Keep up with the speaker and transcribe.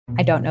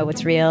I don't know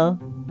what's real.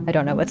 I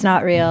don't know what's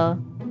not real.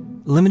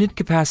 Limited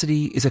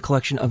Capacity is a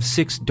collection of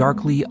 6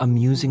 darkly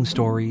amusing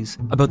stories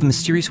about the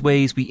mysterious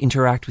ways we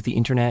interact with the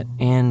internet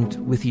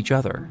and with each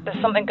other.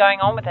 There's something going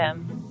on with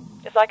him.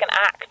 It's like an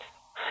act.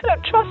 I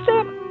don't trust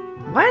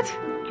him. What?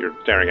 You're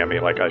staring at me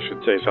like I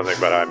should say something,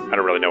 but I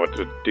don't really know what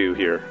to do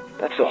here.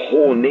 That's the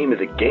whole name of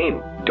the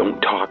game.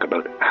 Don't talk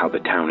about how the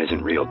town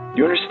isn't real.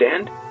 You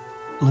understand?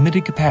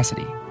 Limited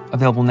Capacity,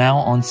 available now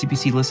on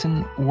CBC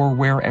Listen or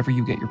wherever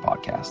you get your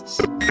podcasts.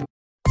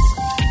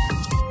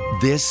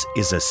 This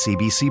is a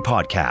CBC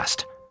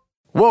podcast.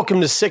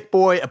 Welcome to Sick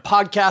Boy, a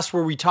podcast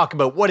where we talk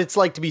about what it's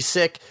like to be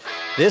sick.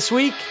 This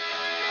week,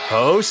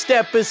 host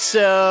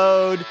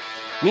episode.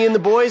 Me and the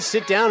boys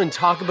sit down and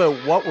talk about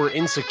what we're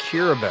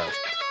insecure about.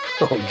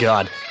 Oh,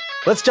 God.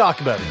 Let's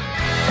talk about it.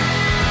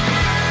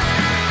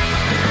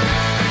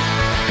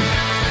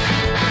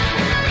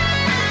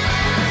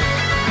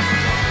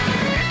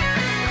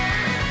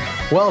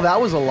 Well,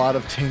 that was a lot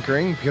of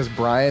tinkering because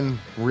Brian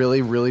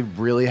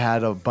really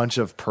had a bunch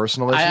of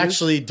personal issues. I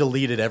actually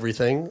deleted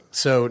everything,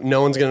 so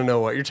no one's going to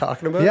know what you're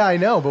talking about. Yeah, I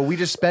know, but we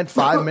just spent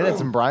 5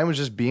 minutes and Brian was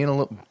just being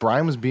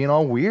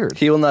all weird.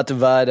 He will not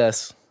divide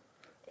us.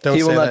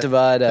 He will not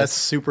divide us. That's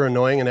super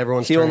annoying, and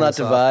everyone's He will not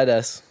divide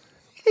us.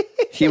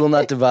 He will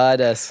not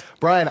divide us.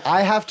 Brian,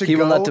 I have to He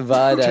go will not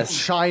divide to us.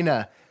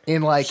 China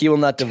in like He will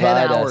not 10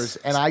 divide hours,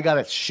 us. and I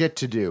got shit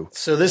to do.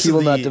 So this He is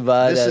will not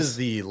divide us. is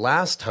the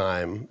last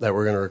time that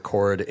we're going to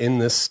record in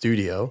this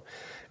studio,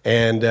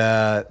 and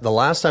the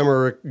last time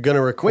we're going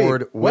to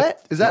record. Wait,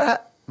 what? Is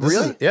that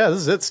really? This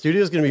is it.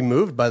 Studio's going to be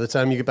moved by the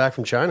time you get back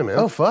from China, man.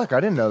 Oh, fuck. I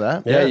didn't know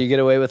that. Yeah, you get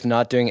away with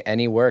not doing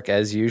any work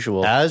as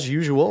usual. As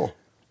usual.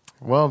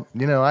 Well,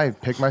 I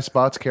pick my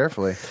spots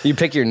carefully. You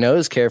pick your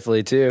nose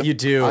carefully, too. You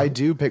do. I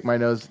do pick my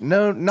nose.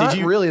 No, not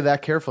really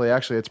that carefully,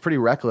 actually. It's pretty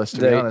reckless,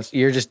 to be honest.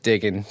 You're just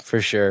digging,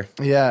 for sure.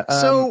 Yeah.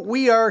 So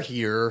we are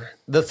here,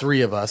 the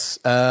three of us,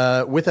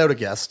 without a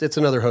guest. It's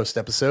another host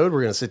episode.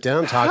 We're going to sit down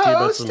and talk to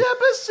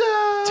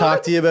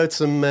you about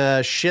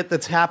some shit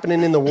that's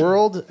happening in the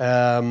world.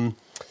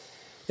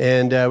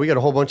 And we got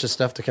a whole bunch of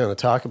stuff to kind of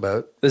talk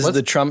about. This is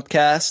the Trump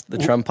cast, the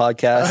Trump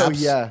podcast. Oh,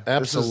 yeah.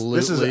 Absolutely.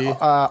 This is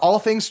All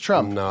Things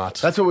Trump. Not.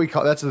 That's what we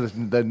call. That's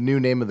the new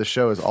name of the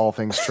show is All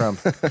Things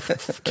Trump.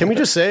 Can we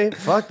just say,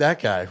 fuck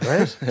that guy,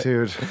 right?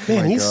 Dude.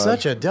 Man, he's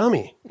such a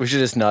dummy. We should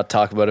just not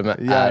talk about him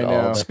at I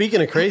know. all.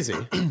 Speaking of crazy.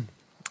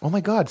 Oh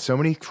my God, so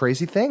many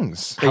crazy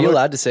things. Are you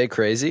allowed to say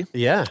crazy?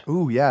 Yeah.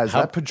 Ooh, yeah. Is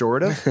that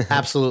pejorative?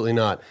 Absolutely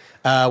not.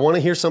 Want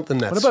to hear something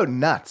that's... What about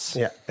nuts?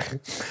 Yeah.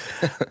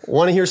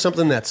 Want to hear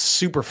something that's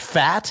super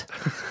fat?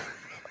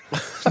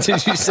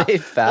 Did you say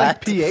fat?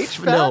 Like PH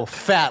fat? No,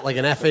 fat, like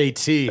an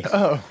FAT.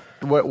 Oh.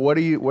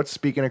 What's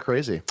speaking of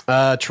crazy?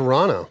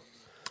 Toronto.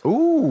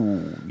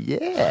 Ooh,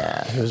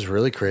 yeah. It was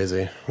really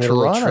crazy. We had a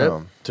little trip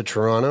to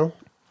Toronto.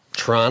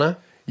 Toronto.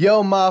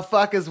 Yo,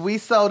 motherfuckers, we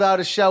sold out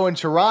a show in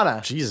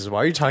Toronto. Jesus, why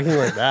are you talking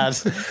like that?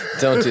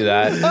 Don't do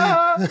that.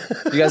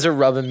 You guys are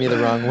rubbing me the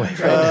wrong way right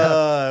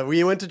now.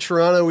 We went to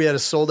Toronto. We had a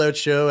sold-out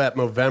show at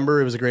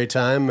Movember. It was a great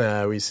time.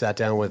 We sat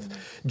down with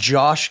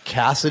Josh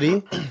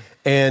Cassidy.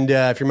 And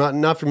if you're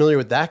not familiar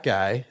with that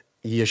guy,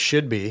 you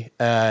should be.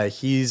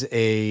 He's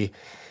a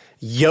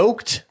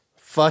yoked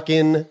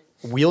fucking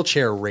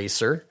wheelchair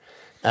racer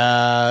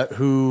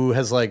who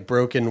has like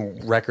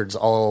broken records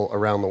all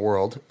around the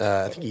world.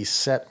 I think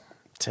he's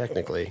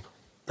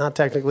not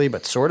technically,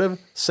 but sort of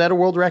set a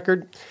world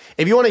record.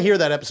 If you want to hear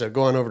that episode,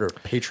 go on over to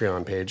our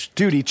Patreon page.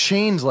 Dude, he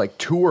chains like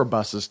tour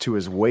buses to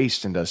his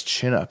waist and does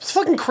chin-ups. It's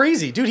fucking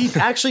crazy. Dude, he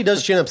actually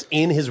does chin-ups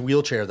in his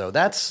wheelchair, though.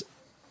 That's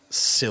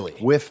silly.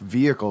 With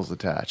vehicles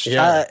attached.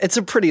 Yeah. It's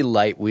a pretty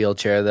light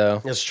wheelchair,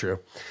 though. That's true.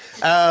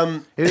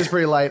 It is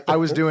pretty light. I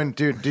was doing,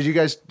 dude, did you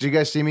guys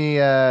see me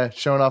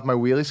showing off my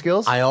wheelie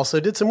skills? I also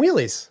did some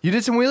wheelies. You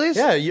did some wheelies?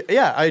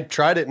 Yeah, I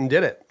tried it and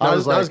did it.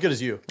 Not as good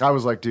as you. I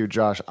was like, dude,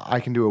 Josh, I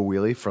can do a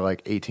wheelie for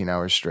like 18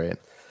 hours straight.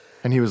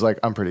 And he was like,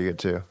 I'm pretty good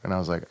too. And I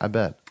was like, I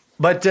bet.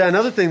 But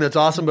another thing that's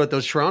awesome about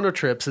those Toronto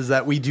trips is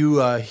that we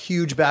do a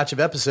huge batch of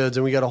episodes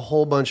and we got a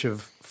whole bunch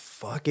of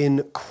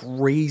fucking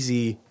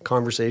crazy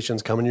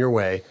conversations coming your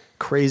way.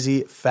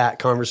 Crazy fat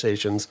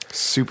conversations.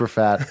 Super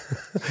fat.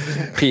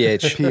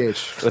 PH.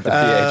 With the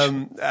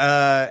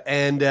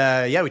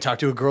PH. We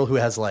talked to a girl who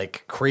has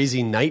like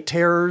crazy night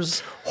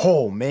terrors.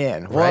 Oh,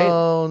 man. Right?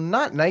 Well,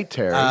 not night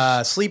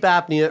terrors. Sleep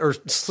apnea or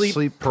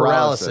sleep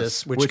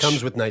paralysis, which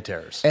comes with night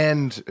terrors.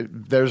 And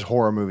there's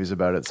horror movies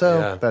about it.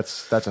 So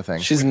that's a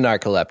thing. She's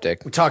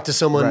narcoleptic. We talked to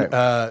someone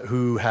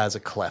who has a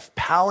cleft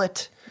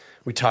palate.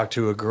 We talked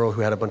to a girl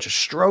who had a bunch of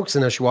strokes,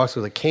 and now she walks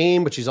with a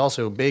cane, but she's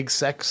also a big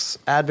sex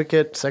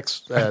advocate. I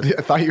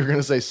thought you were going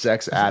to say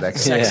sex addict.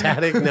 Sex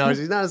addict? No,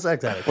 she's not a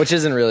sex addict. Which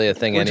isn't really a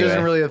thing anyway. Which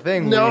isn't really a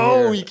thing.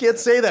 No, you can't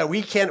say that.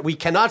 We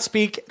cannot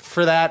speak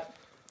for that.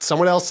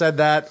 Someone else said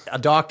that. A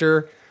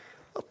doctor.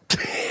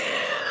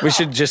 We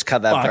should just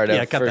cut that part out.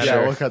 Yeah, cut for that sure.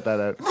 Yeah, we'll cut that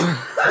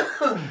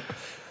out.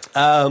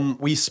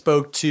 We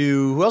spoke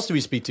to, who else did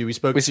we speak to? We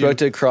spoke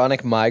to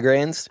Chronic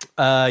Migraines.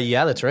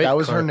 Yeah, that's right. That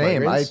was Chronic her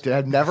name. Migraines. I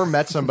had never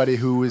met somebody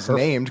who was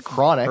named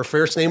Chronic. Her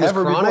first name was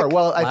ever Chronic, before.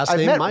 Well, last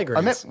name Migraines.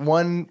 I met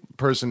one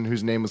person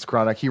whose name was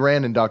Chronic. He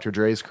ran in Dr.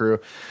 Dre's crew.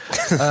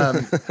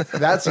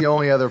 That's the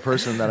only other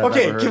person that I've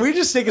ever heard. Can we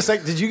just take a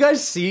sec? Did you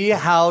guys see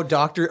how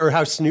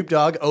Snoop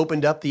Dogg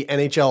opened up the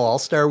NHL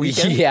All-Star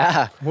Weekend?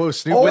 Yeah. Whoa,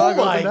 Snoop Oh Dogg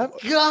my opened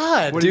up?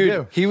 God, What did he Dude,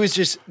 do? he was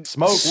just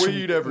Smoke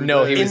weed every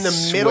No, day. he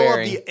was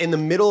in the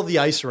middle of the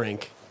ice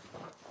rink.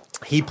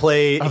 He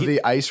played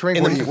The ice rink?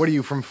 in What are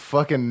you from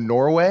fucking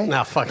Norway?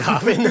 Nah, fuck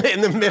off. In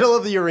the middle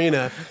of the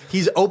arena,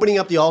 he's opening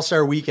up the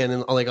All-Star Weekend,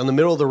 and like on the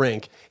middle of the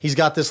rink, he's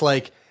got this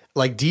like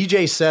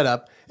DJ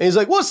setup, and he's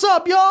like, "What's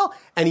up, y'all?"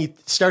 And he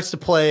starts to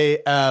play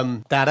da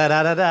da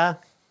da da da.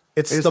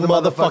 It's the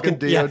motherfucking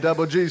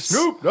D-O-double-G.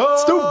 Snoop Dogg.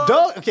 Snoop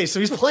Dogg. Okay, so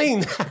he's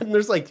playing that, and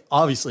there's like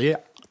obviously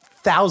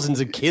thousands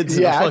of kids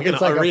in the fucking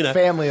it's like arena. a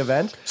family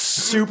event.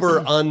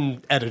 Super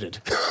unedited.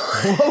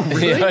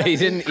 Yeah, he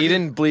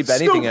didn't bleep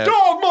anything out.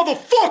 Dogg,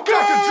 motherfucker!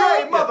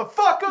 Dr. Dre,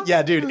 motherfucker!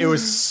 Yeah, dude, it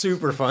was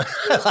super fun.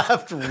 I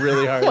laughed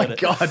really hard Oh my at it.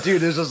 God,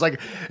 dude!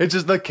 It's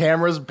just the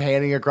cameras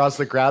panning across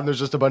the crowd, and there's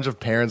just a bunch of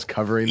parents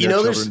covering their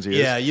children's ears.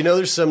 Yeah,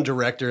 there's some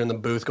director in the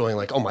booth going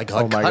like, "Oh my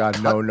God, Oh my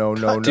God,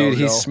 no, Dude,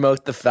 he no.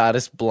 smoked the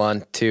fattest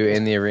blunt too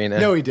in the arena.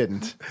 No, he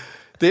didn't.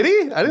 Did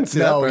he? I didn't see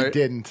that No, part. he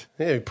didn't.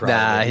 Yeah, he probably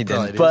Nah, did. he Probably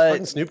didn't. did. He's But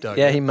fucking Snoop Dogg.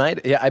 yeah, man. he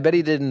might. Yeah, I bet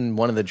he did in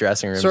one of the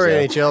dressing rooms. Sorry,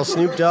 though. NHL.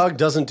 Snoop Dogg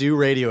doesn't do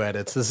radio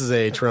edits. This is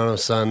a Toronto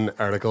Sun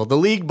article. The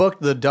league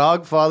booked the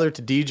dog father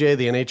to DJ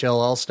the NHL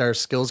All-Star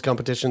Skills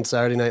Competition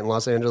Saturday night in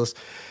Los Angeles.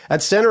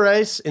 At Center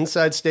Ice,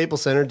 inside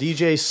Staples Center,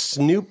 DJ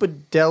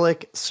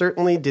Snoopadelic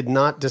certainly did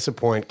not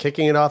disappoint,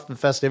 kicking it off the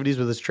festivities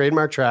with his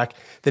trademark track,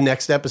 The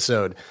Next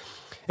Episode.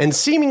 And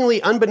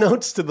seemingly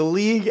unbeknownst to the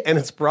league and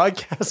its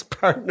broadcast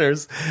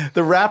partners,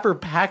 the rapper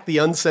picked the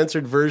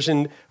uncensored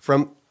version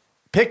from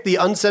his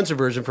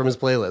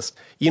playlist.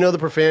 You know the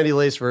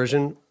profanity-laced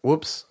version?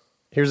 Whoops.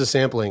 Here's a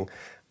sampling.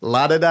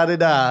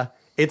 La-da-da-da-da.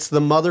 It's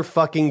the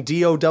motherfucking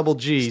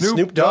D-O-double-G.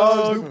 Snoop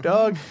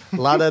Dogg.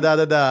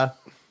 La-da-da-da-da.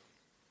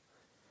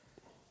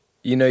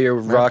 You know you're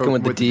rocking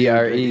with the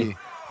DRE.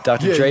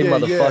 Dr. Yeah, Dre, yeah,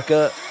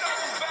 motherfucker.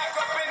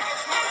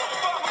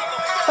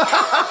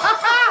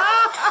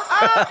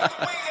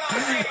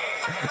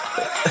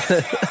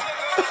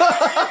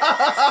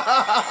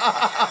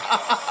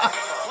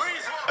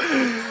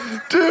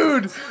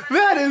 Dude,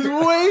 that is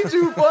way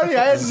too funny.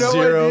 I had no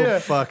Zero idea.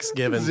 fucks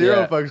given. Zero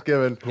Yeah. fucks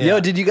given. Yo,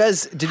 did you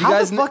guys?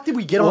 How the fuck did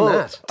we get on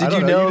that? I Did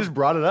don't you know? You just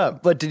brought it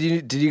up. But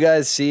did you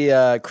guys see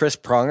Chris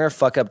Pronger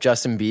fuck up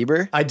Justin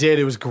Bieber? I did.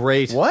 It was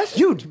great. What?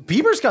 Dude,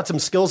 Bieber's got some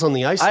skills on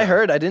the ice. I though.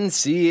 heard. I didn't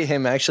see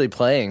him actually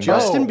playing.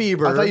 Justin Oh,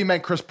 Bieber. I thought you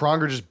meant Chris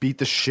Pronger just beat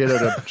the shit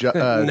out of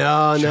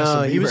No,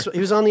 Justin he Bieber.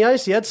 was on the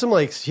ice. He had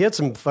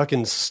some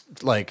fucking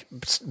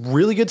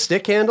really good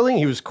stick handling.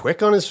 He was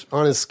quick on his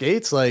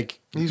skates. Like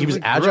he was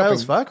agile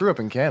as fuck. Grew up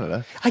in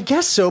Canada. I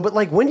guess so, but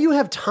like when do you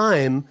have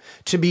time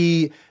to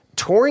be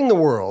touring the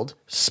world,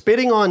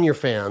 spitting on your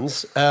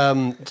fans,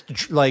 like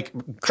Crashing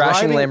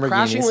crashing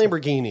Lamborghinis.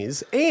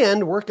 Lamborghinis,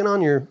 and working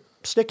on your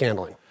stick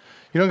handling?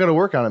 You don't got to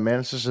work on it, man.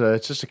 It's just Yeah,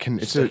 it is a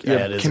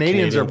Canadians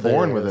Canadian are born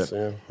thing, I with guess.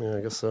 it. Yeah,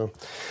 I guess so.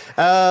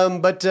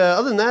 But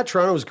other than that,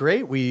 Toronto was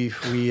great. We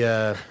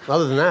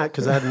other than that,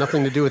 because it had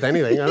nothing to do with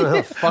anything. I don't know how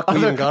the fuck we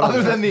even got on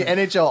Other that. than the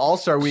NHL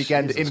All-Star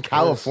Weekend in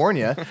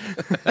California,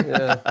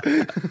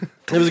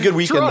 It was a good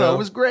weekend. Toronto though.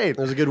 was great. It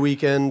was a good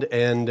weekend,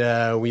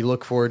 and we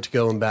look forward to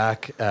going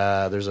back.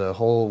 There's a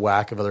whole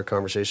whack of other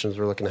conversations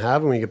we're looking to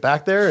have when we get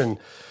back there, and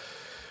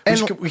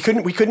we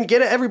couldn't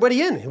get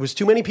everybody in. It was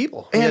too many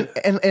people.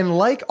 and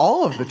like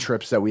all of the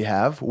trips that we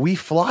have, we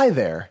fly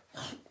there.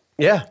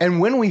 Yeah, And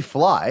when we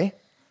fly,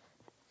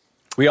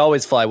 We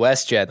always fly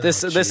WestJet.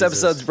 This Jesus.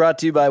 episode's brought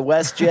to you by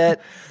WestJet.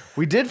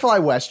 we did fly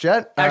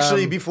WestJet.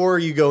 actually, before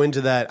you go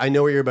into that, I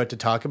know what you're about to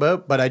talk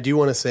about, but I do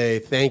want to say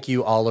thank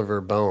you, Oliver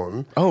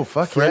Bone. Oh,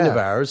 fuck friend yeah. of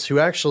ours who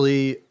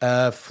actually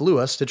flew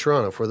us to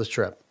Toronto for this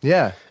trip.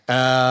 Yeah.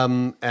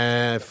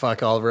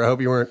 Fuck Oliver. I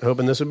hope you weren't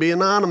hoping this would be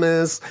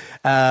anonymous.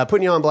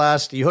 Putting you on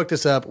blast. You hooked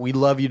us up. We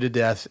love you to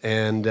death.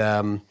 And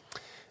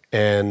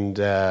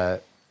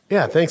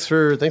yeah, thanks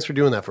for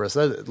doing that for us.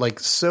 That, like,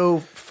 so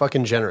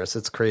fucking generous.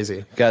 It's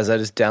crazy. Guys, I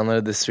just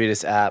downloaded the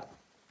sweetest app.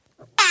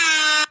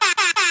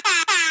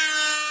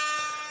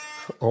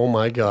 Oh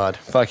my God.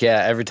 Fuck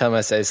yeah. Every time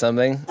I say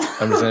something,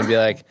 I'm just going to be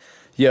like,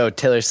 yo,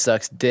 Taylor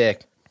sucks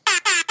dick.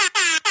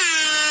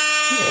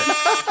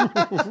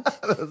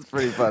 That's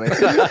pretty funny. I'm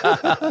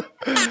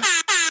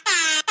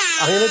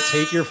going to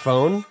take your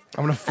phone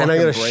I'm going to and fucking I'm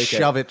going to break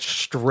shove it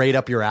straight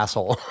up your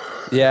asshole.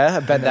 Yeah, I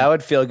bet that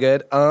would feel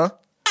good. My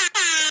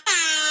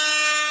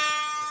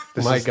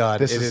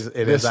God, it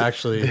is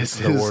actually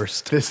the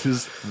worst. This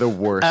is the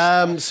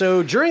worst.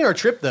 So during our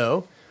trip,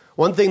 though,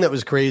 one thing that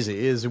was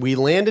crazy is we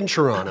land in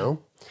Toronto,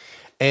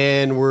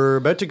 and we're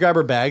about to grab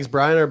our bags.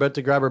 Brian and I are about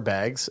to grab our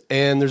bags,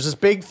 and there's this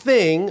big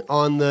thing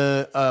on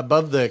the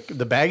above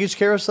the baggage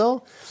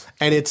carousel,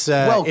 and it's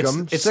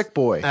Welcome, it's sick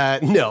boy.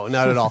 No,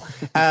 not at all.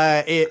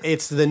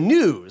 It's the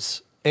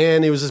news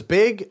And it was this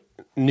big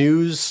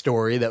news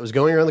story that was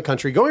going around the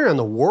country, going around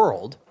the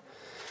world,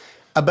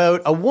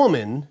 about a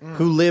woman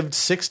who lived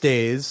 6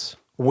 days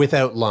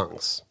without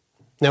lungs.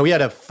 Now, we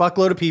had a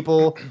fuckload of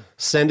people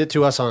send it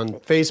to us on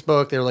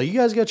Facebook. They were like, you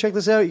guys got to check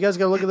this out. You guys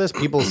got to look at this.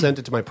 People sent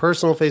it to my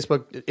personal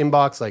Facebook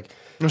inbox. Like,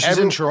 No, she's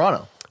in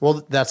Toronto.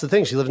 Well, that's the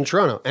thing. She lived in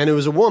Toronto. And it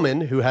was a woman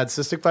who had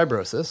cystic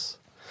fibrosis.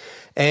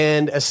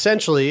 And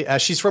essentially,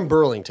 she's from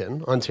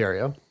Burlington,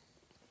 Ontario.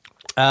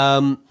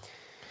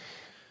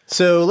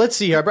 So let's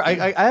see here.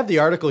 I have the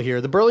article here.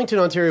 The Burlington,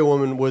 Ontario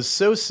woman was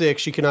so sick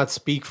she could not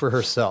speak for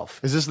herself.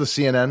 Is this the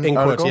CNN In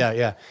article? quotes,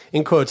 yeah.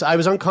 In quotes, I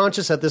was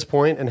unconscious at this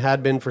point and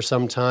had been for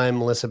some time,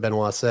 Melissa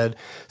Benoit said.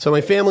 So my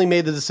family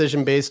made the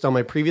decision based on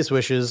my previous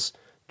wishes,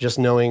 just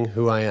knowing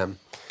who I am.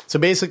 So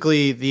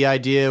basically, the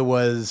idea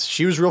was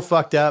she was real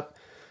fucked up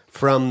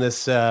from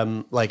this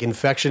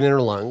infection in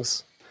her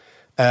lungs.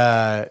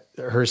 Her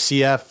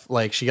CF,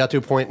 like she got to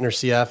a point in her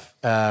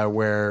CF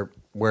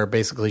where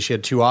basically she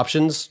had two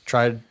options: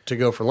 tried to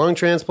go for lung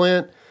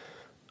transplant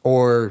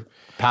or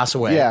pass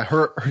away. Yeah,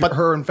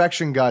 her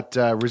infection got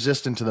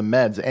resistant to the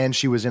meds, and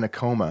she was in a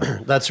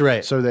coma. That's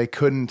right. So they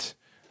couldn't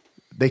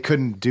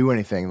do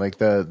anything. Like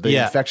the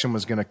infection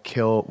was gonna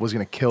kill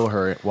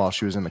her while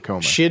she was in the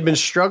coma. She had been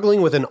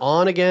struggling with an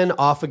on-again,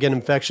 off-again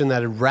infection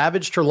that had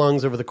ravaged her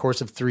lungs over the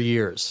course of 3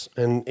 years.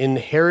 An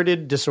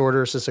inherited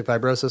disorder, cystic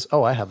fibrosis,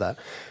 I have that,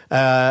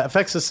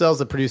 affects the cells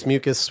that produce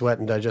mucus, sweat,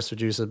 and digestive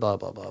juices, blah,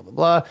 blah, blah,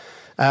 blah,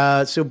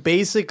 blah. So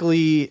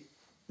basically,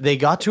 they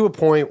got to a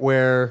point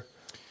where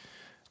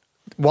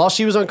while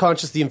she was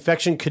unconscious, the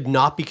infection could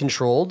not be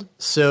controlled.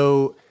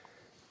 So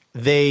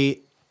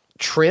they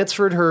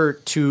transferred her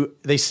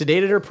they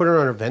sedated her, put her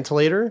on a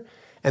ventilator,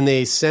 and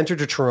they sent her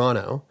to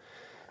Toronto.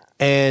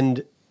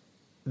 And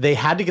they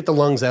had to get the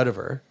lungs out of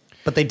her,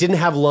 but they didn't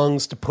have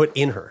lungs to put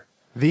in her.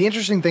 The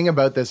interesting thing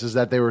about this is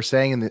that they were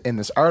saying in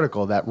this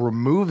article that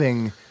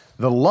removing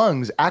the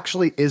lungs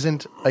actually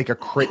isn't like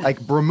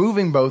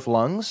removing both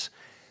lungs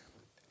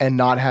and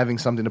not having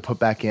something to put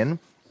back in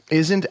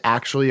isn't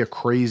actually a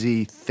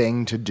crazy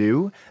thing to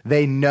do.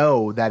 They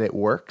know that it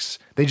works.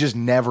 They just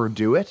never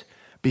do it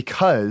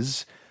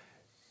because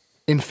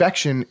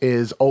infection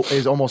is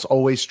almost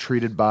always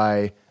treated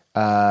by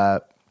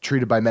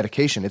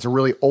medication. It's a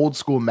really old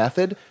school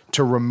method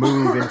to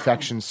remove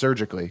infection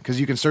surgically, because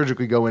you can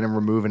surgically go in and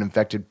remove an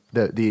infected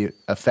the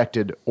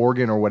affected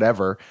organ or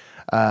whatever,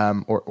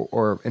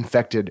 or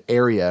infected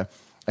area,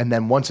 and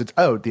then once it's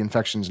out, the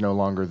infection is no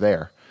longer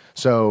there.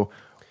 So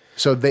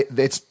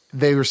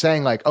they were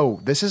saying like,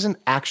 oh, this isn't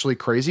actually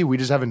crazy. We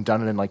just haven't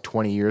done it in like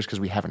 20 years because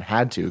we haven't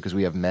had to, because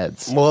we have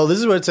meds. Well, this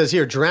is what it says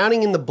here.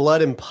 Drowning in the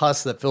blood and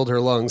pus that filled her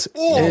lungs.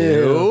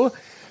 Ew.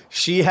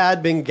 She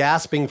had been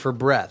gasping for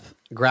breath,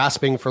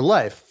 grasping for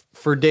life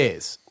for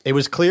days. It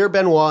was clear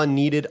Benoit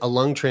needed a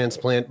lung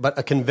transplant, but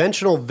a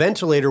conventional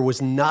ventilator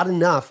was not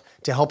enough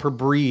to help her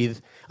breathe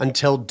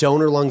until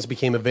donor lungs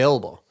became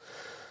available.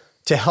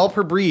 To help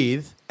her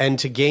breathe and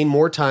to gain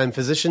more time,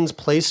 physicians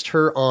placed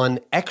her on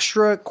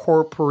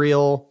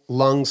extracorporeal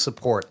lung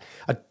support,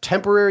 a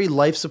temporary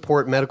life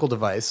support medical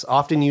device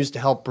often used to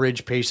help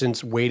bridge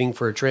patients waiting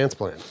for a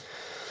transplant.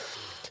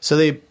 So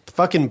they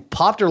fucking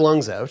popped her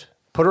lungs out,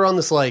 put her on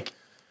this like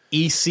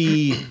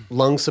EC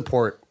lung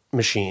support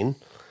machine,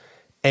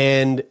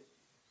 and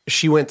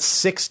she went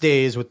 6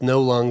 days with no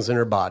lungs in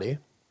her body,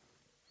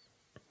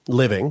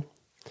 living.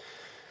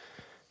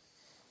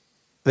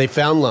 They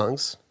found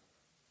lungs.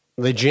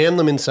 They jammed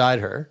them inside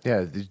her.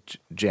 Yeah, they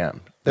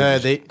jammed.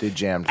 They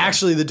jammed.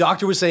 Actually, the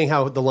doctor was saying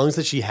how the lungs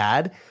that she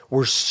had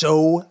were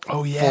so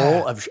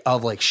full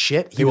of like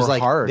shit. They were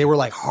like hard. They were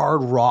like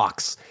hard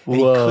rocks.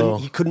 And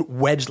he couldn't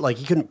wedge, like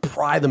he couldn't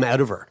pry them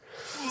out of her.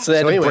 So they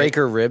had to break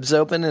her ribs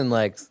open and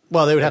like.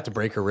 Well, they would have to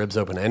break her ribs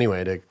open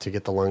anyway to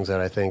get the lungs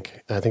out. I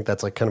think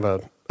that's like kind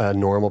of a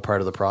normal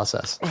part of the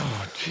process.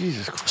 Oh,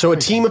 Jesus Christ. So a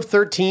team of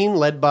 13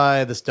 led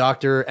by this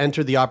doctor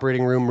entered the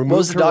operating room. Removed What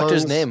was the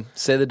doctor's lungs. name?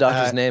 Say the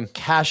doctor's name.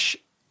 Kashabji.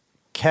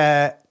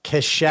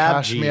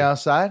 Cash me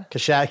outside?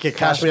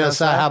 Cash me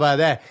outside. How about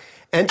that?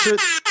 Enter.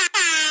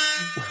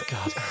 Oh,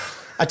 God.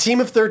 A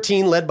team of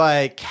 13 led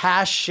by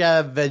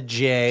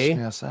Kashabji.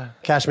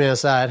 Cash me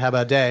outside. How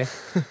about day?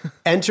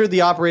 Entered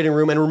the operating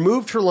room and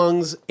removed her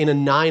lungs in a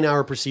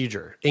 9-hour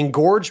procedure.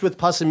 Engorged with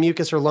pus and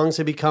mucus, her lungs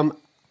had become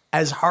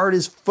as hard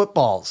as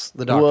footballs,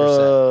 the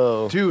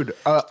doctor said. Dude,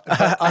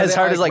 as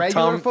hard as like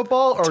regular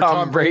football or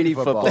Tom Brady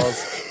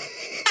footballs.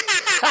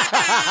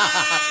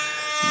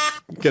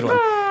 Good one.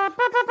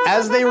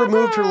 As they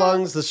removed her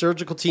lungs, the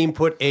surgical team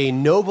put a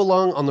Nova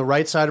lung on the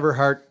right side of her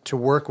heart to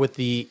work with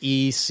the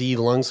EC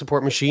lung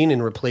support machine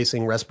in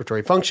replacing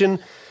respiratory function.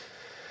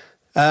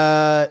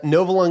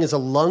 Nova lung is a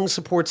lung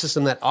support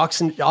system that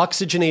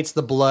oxygenates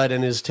the blood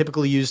and is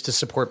typically used to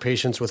support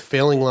patients with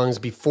failing lungs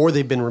before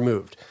they've been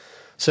removed.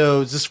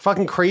 So this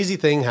fucking crazy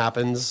thing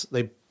happens.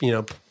 They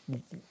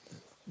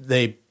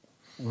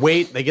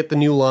wait, they get the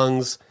new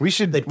lungs.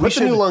 They put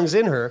the new lungs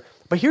in her.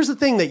 But here's the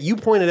thing that you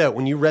pointed out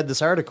when you read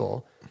this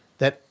article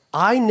that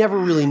I never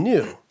really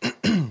knew,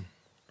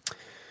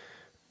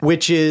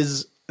 which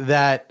is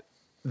that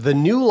the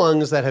new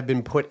lungs that have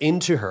been put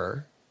into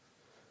her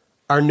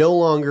are no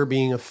longer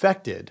being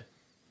affected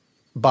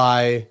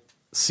by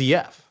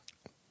CF.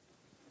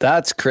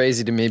 That's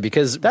crazy to me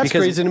because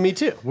Crazy to me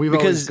too. We've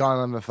always gone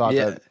on the thought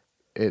that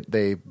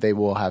they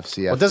will have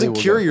CF. Well, it doesn't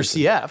cure your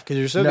CF because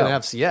you're still going to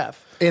have CF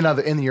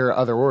in your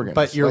other organs,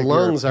 but your like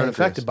lungs your aren't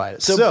affected by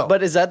it. So,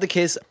 but is that the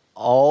case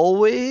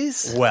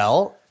always?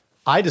 Well,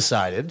 I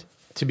decided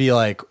to be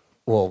like,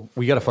 well,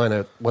 we got to find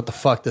out what the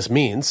fuck this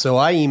means. So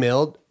I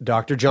emailed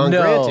Dr. John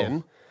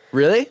Granton.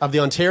 Really? Of the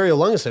Ontario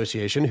Lung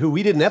Association, who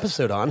we did an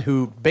episode on,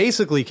 who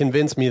basically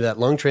convinced me that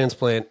lung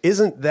transplant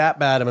isn't that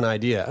bad of an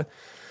idea.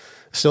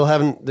 Still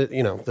haven't,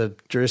 the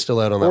jury's still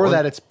out on that or one.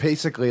 that it's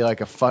basically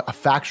like a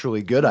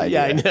factually good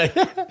idea. Yeah, I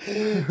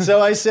know.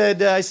 So I said,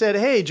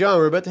 hey, John,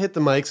 we're about to hit the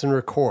mics and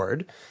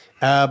record,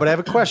 but I have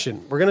a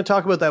question. We're going to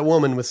talk about that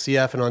woman with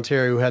CF in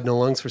Ontario who had no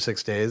lungs for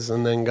 6 days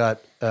and then got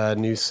a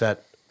new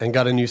set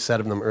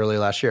of them early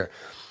last year.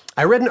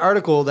 I read an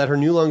article that her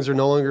new lungs are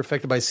no longer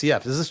affected by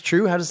CF. Is this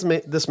true? How does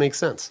this make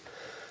sense?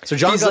 So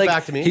John got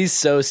back to me. He's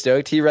so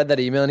stoked. He read that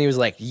email and he was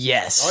like,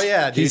 yes. Oh,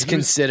 yeah. Dude, he's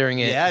considering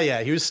it.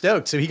 Yeah. He was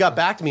stoked. So he got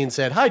back to me and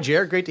said, hi,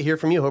 Jared. Great to hear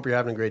from you. Hope you're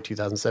having a great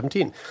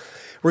 2017.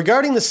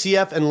 Regarding the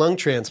CF and lung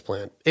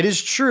transplant, it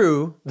is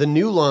true the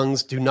new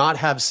lungs do not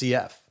have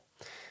CF.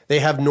 They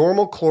have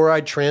normal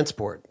chloride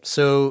transport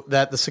so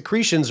that the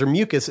secretions or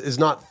mucus is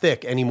not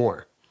thick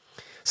anymore.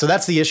 So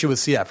that's the issue with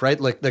CF, right?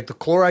 Like the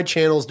chloride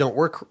channels don't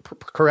work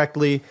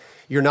correctly.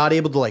 You're not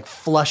able to like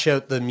flush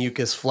out the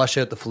mucus, flush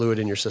out the fluid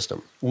in your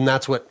system. And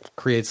that's what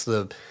creates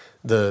the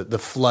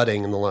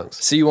flooding in the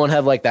lungs. So you won't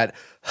have like that.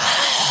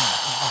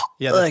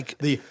 Yeah. Like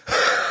the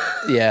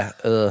yeah.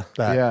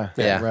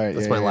 Right.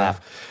 That's my laugh.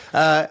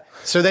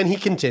 So then he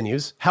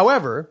continues.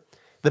 However,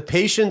 the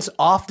patients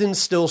often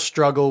still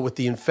struggle with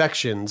the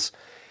infections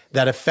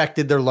that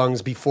affected their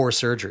lungs before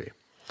surgery.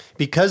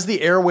 Because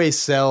the airway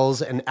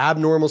cells and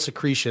abnormal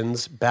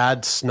secretions,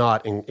 bad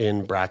snot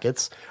in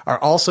brackets, are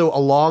also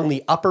along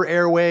the upper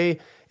airway,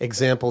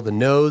 example, the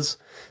nose,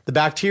 the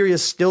bacteria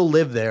still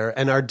live there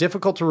and are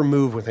difficult to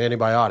remove with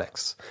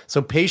antibiotics.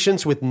 So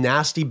patients with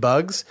nasty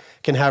bugs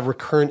can have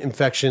recurrent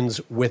infections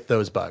with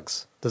those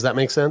bugs. Does that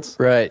make sense?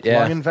 Right,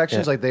 yeah. Lung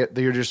infections, like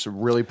you're just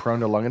really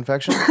prone to lung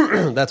infection?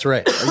 That's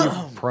right. Are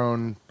you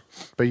prone,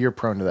 but you're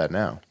prone to that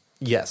now.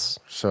 Yes.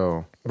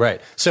 So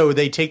right. So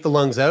they take the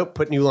lungs out,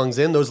 put new lungs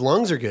in. Those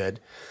lungs are good,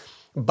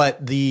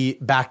 but the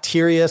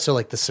bacteria, so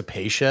like the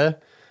cepacia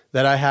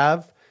that I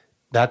have,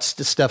 that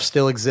stuff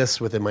still exists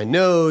within my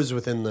nose,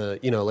 within the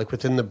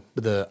within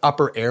the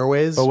upper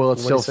airways. But will it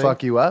still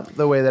fuck you up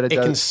the way that it does?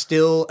 It can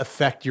still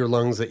affect your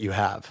lungs that you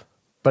have.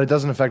 But it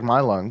doesn't affect my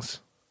lungs.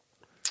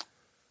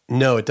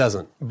 No, it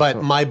doesn't.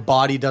 But my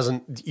body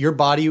doesn't. Your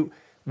body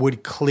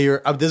would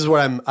clear. This is what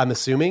I'm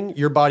assuming.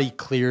 Your body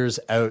clears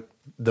out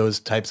those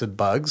types of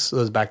bugs,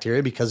 those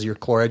bacteria, because your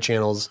chloride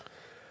channels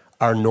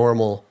are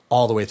normal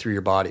all the way through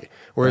your body.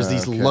 Whereas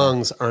these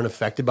lungs aren't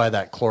affected by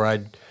that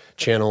chloride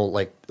channel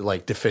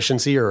like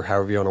deficiency or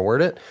however you want to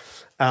word it.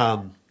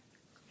 And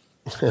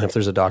if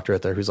there's a doctor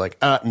out there who's like,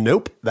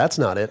 nope, that's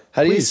not it.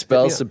 How do you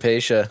spell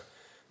cepacia?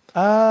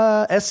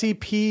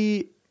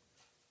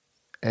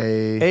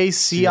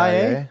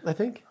 SCPACIA, I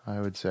think. I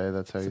would say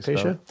that's how you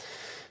spell it.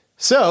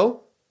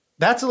 So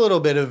that's a little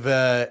bit of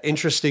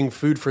interesting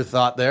food for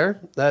thought there.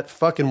 That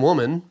fucking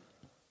woman.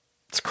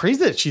 It's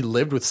crazy that she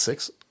lived with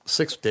six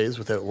days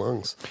without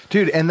lungs.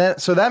 Dude, and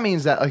that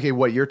means that, okay,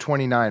 what, you're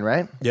 29,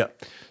 right? Yeah.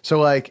 So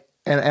like,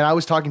 and I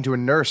was talking to a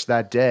nurse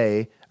that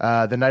day,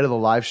 the night of the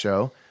live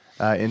show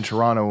in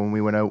Toronto when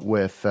we went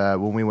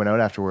out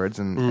afterwards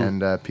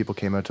and people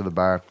came out to the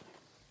bar.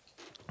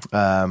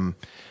 I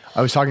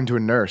was talking to a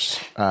nurse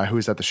who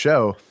was at the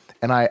show,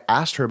 and I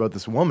asked her about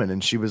this woman,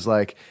 and she was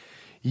like,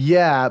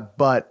 yeah,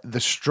 but the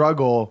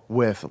struggle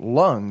with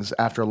lungs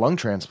after a lung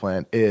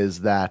transplant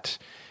is that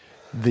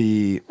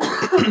the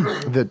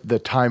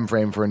time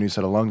frame for a new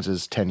set of lungs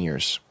is 10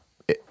 years.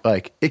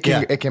 It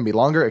can be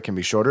longer, it can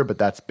be shorter, but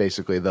that's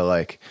basically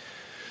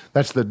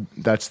that's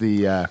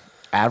the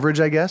average,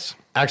 I guess.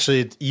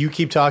 Actually, you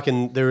keep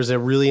talking. There was a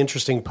really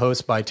interesting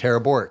post by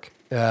Tara Bork.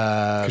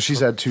 Because she's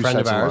had two sets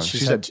of lungs.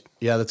 She's had,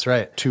 yeah, that's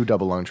right. 2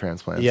 double lung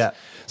transplants. Yeah.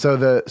 So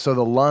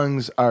the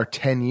lungs are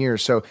 10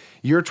 years. So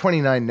you're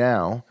 29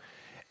 now,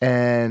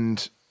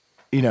 and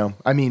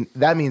I mean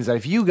that means that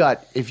if you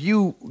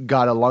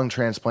got a lung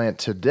transplant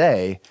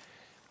today,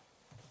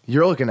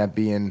 you're looking at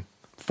being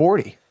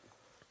 40,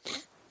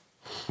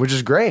 which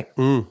is great.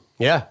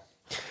 Yeah,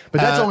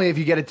 but that's only if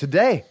you get it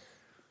today.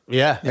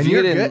 Yeah, and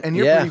you're good, and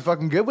you're pretty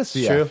fucking good with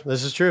CF. True.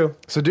 This is true.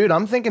 So, dude,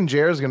 I'm thinking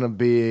Jared's gonna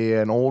be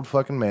an old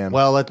fucking man.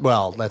 Well,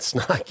 let's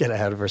not get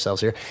ahead of ourselves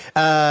here.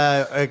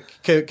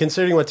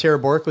 Considering what Tara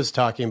Bork was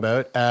talking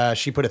about,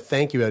 she put a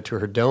thank you out to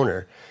her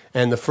donor,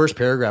 and the first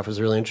paragraph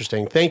was really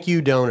interesting. Thank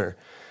you, donor.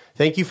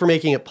 Thank you for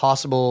making it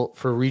possible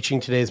for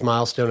reaching today's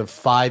milestone of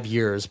 5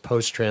 years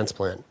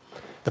post-transplant.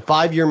 The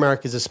 5-year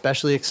mark is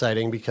especially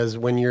exciting because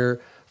when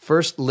you're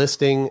first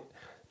listing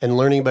and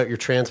learning about your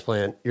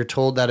transplant, you're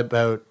told that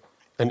about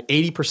an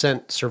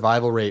 80%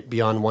 survival rate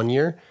beyond 1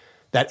 year.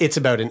 that it's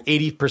about an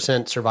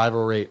 80%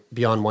 survival rate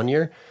beyond 1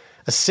 year,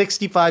 a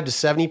 65 to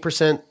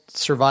 70%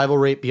 survival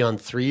rate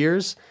beyond 3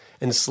 years,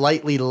 and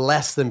slightly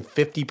less than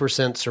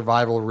 50%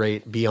 survival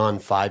rate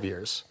beyond 5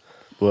 years.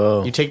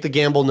 Whoa. You take the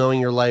gamble knowing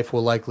your life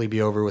will likely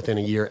be over within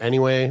a year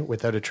anyway,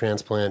 without a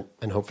transplant,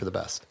 and hope for the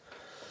best.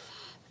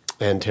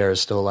 And Tara's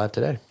still alive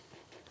today.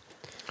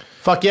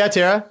 Fuck yeah,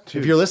 Tara.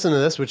 Dude. If you're listening to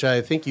this, which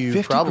I think you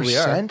 50% probably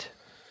are.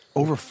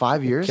 Over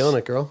 5 years? Killing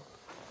it, girl.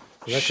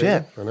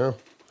 Shit. I know.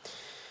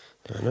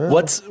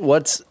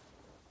 What's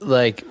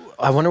like,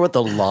 I wonder what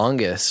the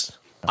longest.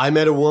 I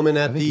met a woman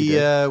at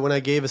when I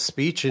gave a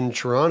speech in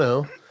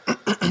Toronto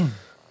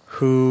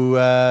who,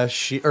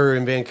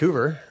 in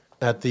Vancouver,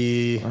 at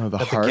the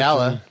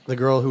gala, the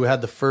girl who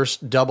had the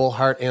first double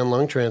heart and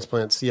lung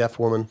transplant, CF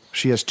woman.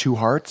 She has 2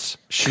 hearts?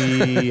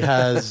 She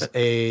has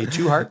 2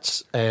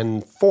 hearts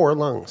and 4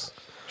 lungs.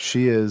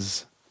 She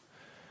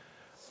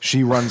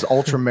runs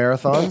ultra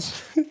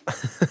marathons,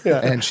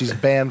 and she's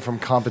banned from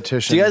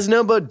competition. Do you guys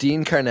know about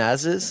Dean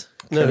Karnazes?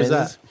 No, who's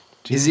that?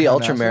 He's the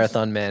ultra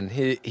marathon man.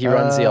 He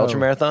runs the ultra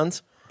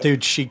marathons.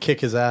 Dude, she'd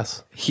kick his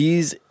ass.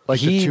 He's the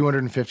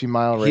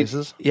 250-mile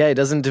races? He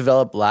doesn't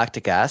develop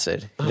lactic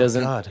acid. He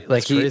doesn't. God,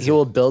 like he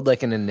will build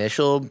like an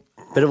initial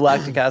bit of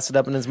lactic acid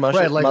up in his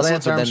muscles. Right, like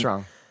Lance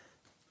Armstrong.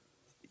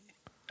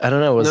 I don't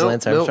know. Was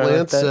Lance Armstrong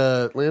like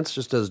that? Lance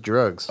just does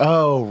drugs.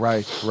 Oh,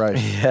 right.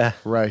 Yeah.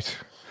 Right.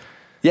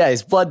 Yeah,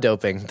 he's blood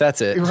doping. That's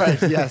it. Right,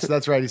 yes,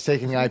 that's right. He's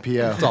taking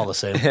IPO. It's all the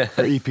same.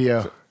 Or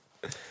EPO.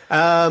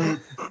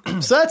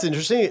 So that's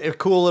interesting. A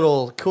cool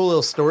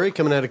little story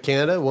coming out of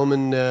Canada. A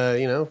woman,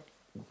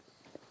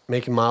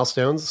 making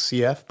milestones.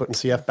 CF, putting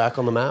CF back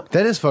on the map.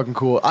 That is fucking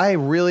cool.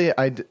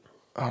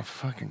 Oh,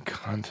 fucking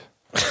cunt.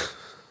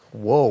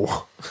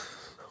 Whoa.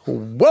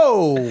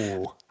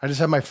 I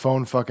just had my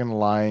phone fucking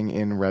lying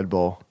in Red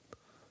Bull.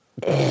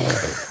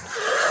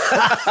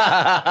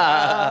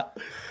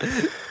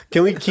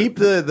 Can we keep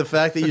the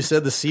fact that you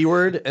said the C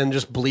word and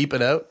just bleep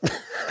it out?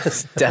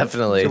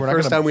 Definitely.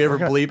 First time we ever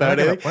bleep out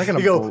anything.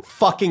 You go,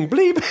 fucking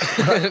bleep.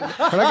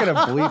 We're not going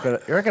to bleep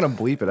it. You're not going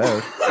to bleep it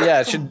out.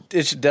 Yeah,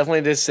 it should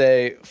definitely just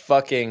say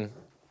fucking.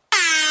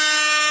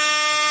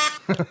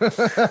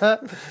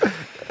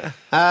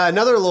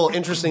 Another little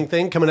interesting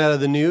thing coming out of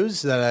the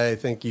news that I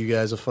think you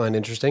guys will find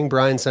interesting.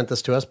 Brian sent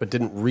this to us but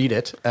didn't read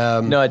it.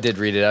 No, I did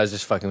read it. I was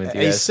just fucking with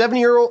you guys. A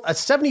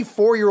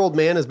 74-year-old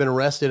man has been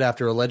arrested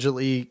after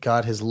allegedly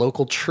got his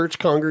local church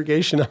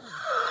congregation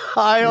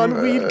high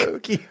on weed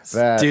cookies.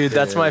 Dude,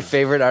 that's my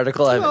favorite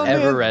article I've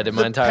ever read in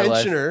my entire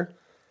life.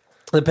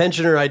 The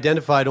pensioner,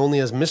 identified only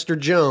as Mr.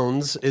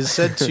 Jones, is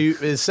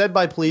said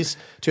by police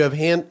to have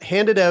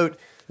handed out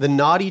the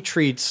naughty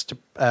treats to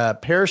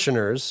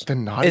parishioners. The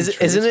naughty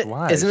treats?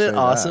 Isn't it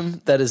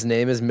awesome that his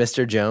name is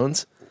Mr.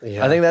 Jones?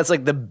 Yeah. I think that's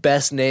like the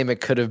best name it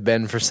could have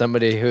been for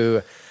somebody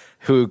who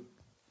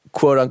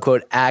quote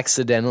unquote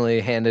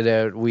accidentally handed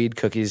out weed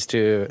cookies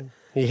to.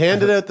 He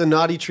handed out the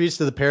naughty treats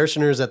to the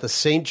parishioners at the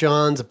St.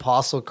 John's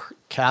Apostle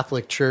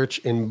Catholic Church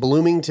in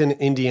Bloomington,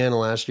 Indiana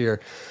last year.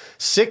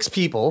 6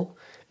 people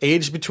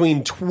aged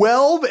between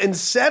 12 and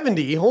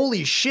 70,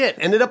 holy shit,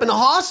 ended up in the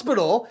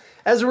hospital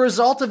as a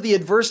result of the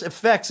adverse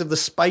effects of the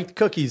spiked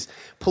cookies.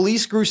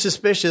 Police grew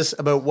suspicious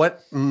about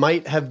what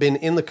might have been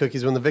in the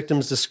cookies when the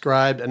victims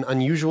described an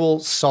unusual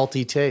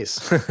salty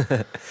taste.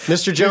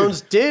 Mr.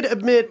 Jones did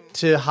admit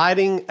to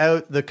handing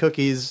out the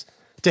cookies,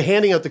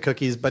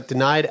 but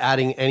denied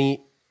adding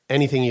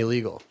anything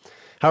illegal.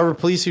 However,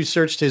 police who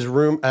searched his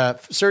room,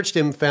 searched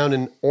him, found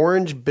an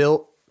orange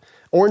pill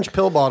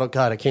bottle.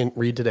 God, I can't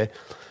read today.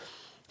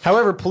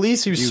 However,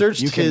 police who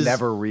searched his... You can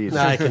never read.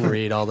 I can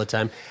read all the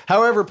time.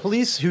 However,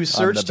 police who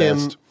searched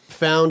him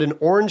found an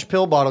orange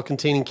pill bottle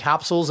containing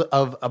capsules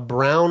of a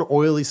brown,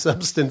 oily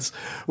substance,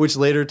 which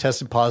later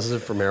tested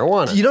positive for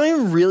marijuana. You don't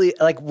even really...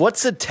 Like,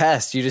 what's a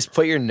test? You just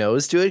put your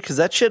nose to it? Because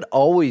that shit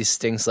always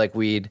stinks like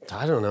weed.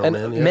 I don't know, and,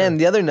 man. Yeah. Man,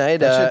 the other night...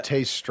 That shit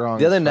tastes strong.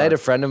 The other night, a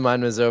friend of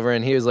mine was over,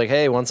 and he was like,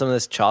 hey, want some of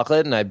this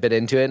chocolate? And I bit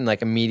into it, and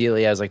like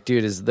immediately I was like,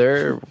 dude, is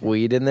there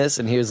weed in this?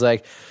 And he was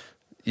like...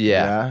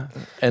 Yeah.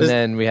 And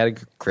then we had a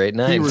great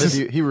night.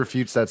 He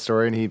refutes that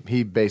story, and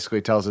he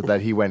basically tells it that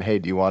he went, hey,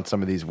 do you want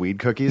some of these weed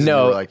cookies?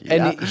 No, and, we're like,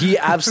 yeah. And he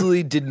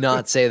absolutely did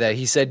not say that.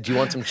 He said, do you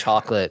want some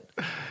chocolate?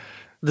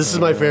 This is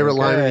my favorite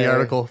line in the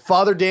article.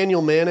 Father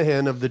Daniel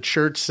Manahan of the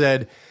church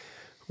said,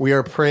 we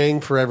are praying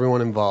for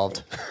everyone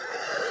involved.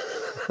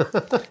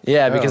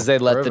 Yeah, because they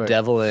let the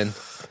devil in.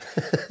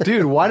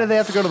 Dude, why did they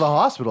have to go to the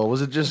hospital?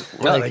 Was it just...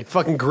 They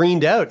fucking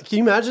greened out. Can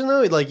you imagine,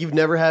 though? Like, you've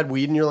never had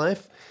weed in your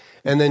life?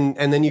 And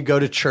then you go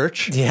to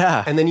church,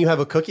 and then you have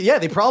a cookie. Yeah,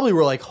 they probably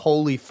were like,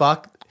 "Holy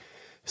fuck,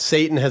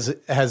 Satan has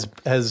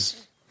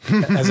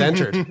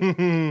entered."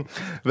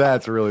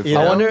 That's really funny.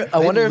 I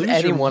wonder if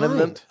any one of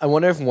them. I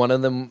wonder if one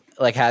of them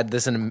like had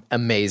this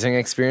amazing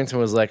experience and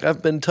was like,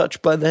 "I've been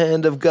touched by the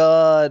hand of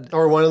God,"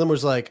 or one of them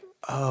was like,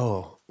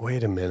 "Oh,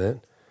 wait a minute,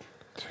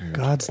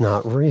 God's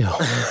not real."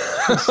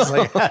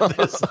 Like had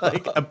this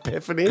like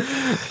epiphany.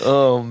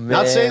 Oh man!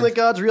 Not saying that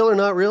God's real or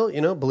not real.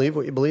 Believe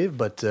what you believe,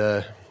 but.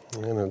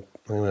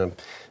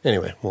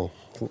 Anyway, you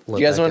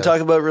guys want to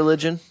talk about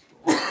religion?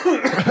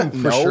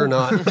 For sure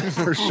not.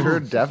 For sure,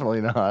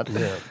 definitely not.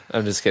 Yeah.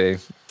 I'm just kidding.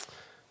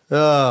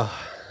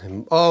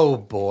 Oh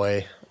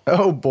boy.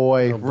 Oh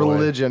boy,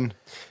 religion.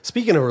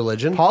 Speaking of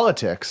religion,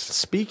 Politics.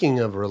 Speaking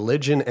of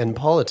religion and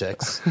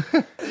politics.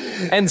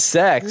 And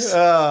sex.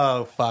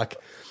 Oh, fuck.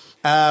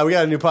 We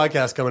got a new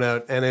podcast coming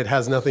out, and it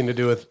has nothing to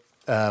do with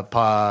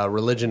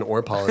religion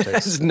or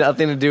politics. Has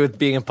nothing to do with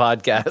being a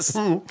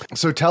podcast.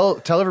 So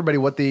tell everybody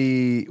what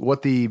the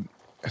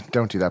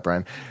don't do that,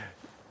 Brian.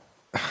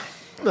 I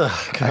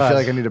feel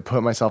like I need to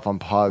put myself on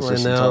pause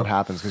just until it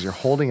happens because you're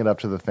holding it up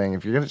to the thing.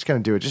 If you're just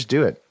going to do it, just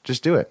do it.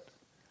 Just do it.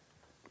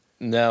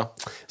 No.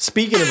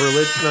 Speaking of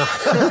religion,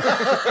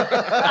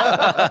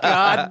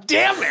 God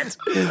damn it!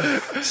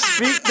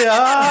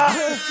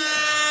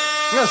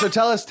 No, so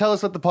tell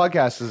us what the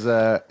podcast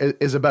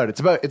is about.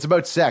 It's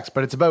about sex,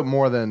 but it's about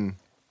more than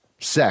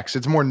sex.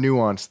 It's more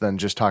nuanced than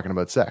just talking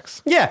about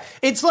sex. Yeah,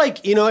 it's like,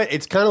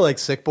 it's kind of like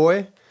Sick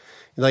Boy.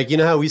 Like, you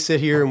know how we sit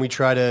here and we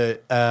try to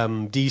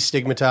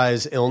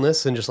destigmatize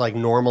illness and just like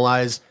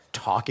normalize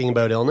talking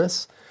about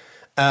illness?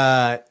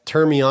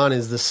 Turn Me On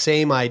is the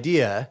same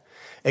idea,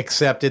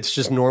 except it's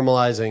just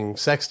normalizing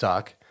sex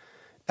talk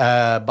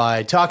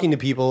by talking to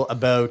people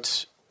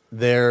about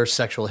their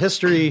sexual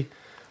history,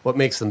 what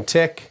makes them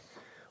tick,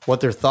 what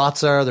their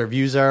thoughts are, their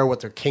views are, what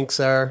their kinks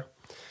are.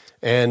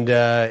 And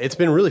it's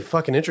been really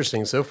fucking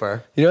interesting so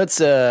far. You know,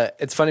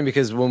 it's funny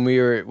because when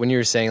you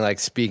were saying, like,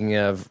 speaking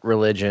of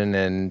religion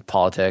and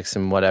politics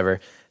and whatever,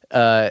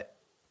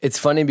 it's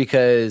funny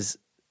because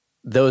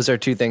those are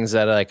two things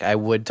that I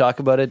would talk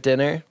about at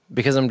dinner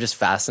because I'm just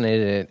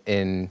fascinated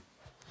in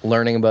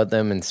learning about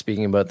them and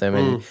speaking about them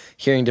and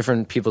hearing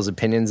different people's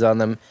opinions on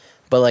them.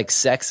 But like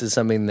sex is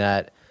something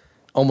that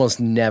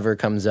almost never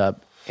comes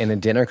up in a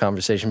dinner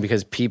conversation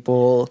because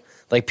people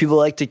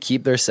like to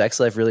keep their sex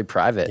life really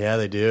private. Yeah,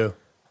 they do.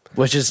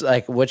 Which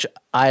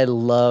I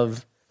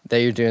love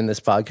that you're doing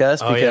this podcast.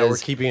 Oh because yeah, we're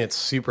keeping it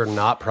super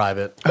not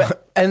private.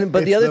 But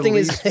the other thing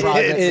is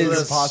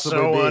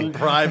so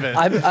unprivate.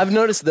 I've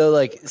noticed though,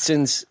 like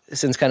since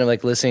kind of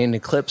like listening to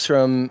clips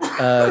from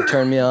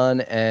Turn Me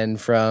On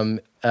and from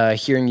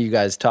hearing you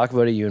guys talk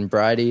about it, you and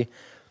Bridie.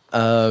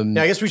 I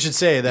guess we should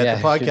say that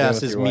the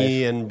podcast is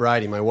me and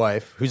Bridie, my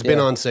wife, who's been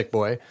on Sick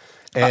Boy.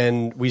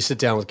 And we sit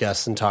down with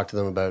guests and talk to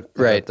them about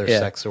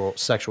their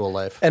sexual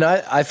life. And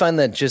I find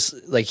that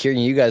just like hearing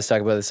you guys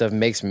talk about this stuff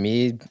makes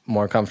me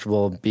more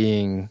comfortable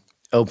being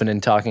open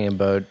and talking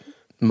about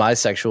my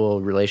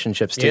sexual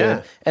relationships too.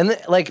 Yeah. And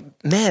like,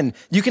 man,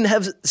 you can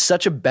have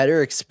such a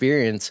better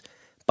experience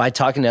by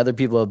talking to other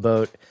people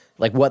about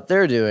like what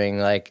they're doing,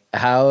 like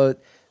how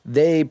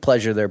they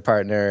pleasure their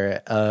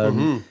partner.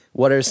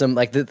 What are some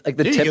like the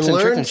tips and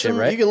tricks and shit,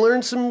 right? You can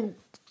learn some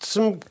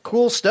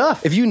cool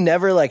stuff. If you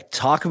never like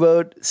talk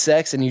about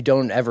sex and you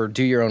don't ever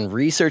do your own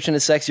research into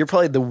sex, you're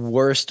probably the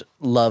worst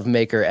love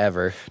maker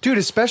ever. Dude,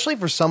 especially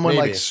for someone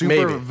like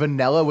super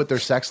vanilla with their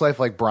sex life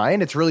like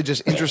Brian, it's really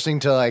just interesting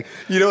to like...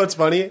 You know what's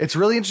funny? It's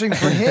really interesting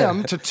for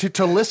him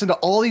to listen to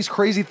all these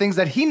crazy things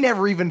that he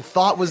never even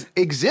thought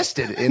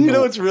existed. You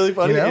know what's really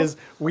funny is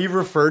we've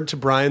referred to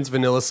Brian's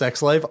vanilla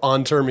sex life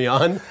on Turn Me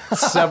On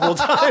several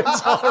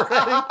times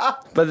already.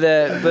 But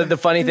the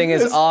funny thing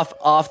is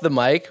off the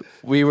mic,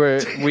 we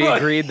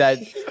agreed that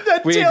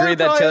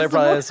Taylor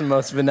probably has the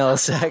most vanilla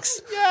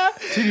sex. Yeah.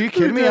 Dude, are you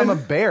kidding me? I'm a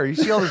bear. You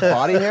see all this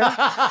body hair?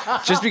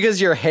 Just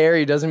because you're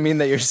hairy doesn't mean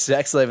that your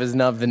sex life is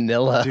not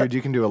vanilla. Dude,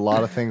 you can do a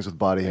lot of things with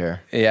body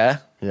hair. Yeah?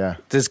 Yeah.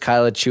 Does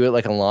Kyla chew it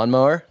like a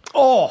lawnmower?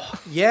 Oh,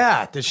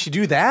 yeah. Does she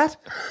do that?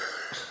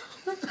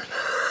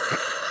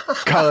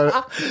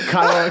 Kyla.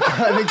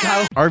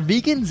 Are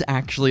vegans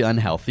actually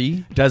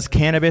unhealthy? Does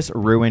cannabis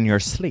ruin your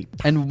sleep?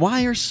 And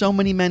why are so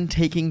many men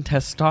taking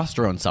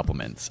testosterone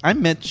supplements?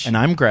 I'm Mitch. And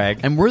I'm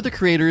Greg. And we're the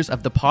creators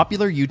of the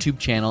popular YouTube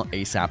channel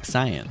ASAP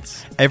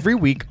Science. Every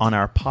week on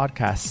our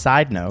podcast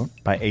Side Note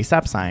by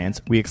ASAP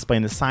Science, we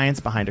explain the science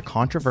behind a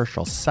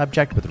controversial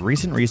subject with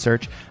recent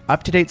research,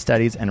 up-to-date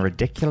studies, and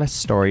ridiculous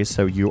stories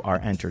so you are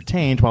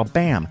entertained while,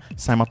 bam,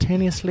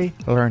 simultaneously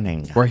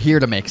learning. We're here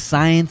to make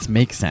science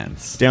make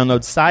sense.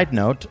 Download Side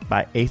Note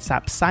by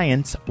ASAP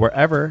Science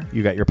wherever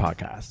you get your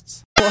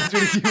podcasts. Wants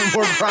me to keep it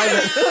more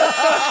private.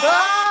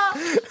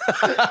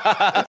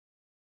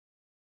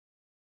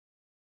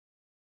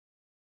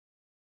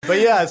 But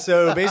yeah,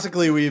 so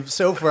basically we've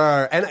so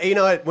far, and you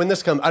know what,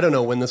 I don't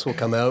know when this will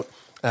come out,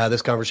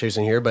 this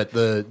conversation here,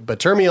 but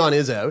Turn Me On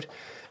is out.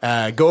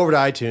 Go over to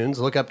iTunes,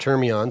 look up Turn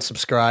Me On,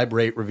 subscribe,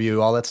 rate,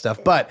 review, all that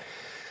stuff. But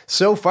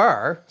so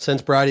far,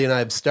 since Bridie and I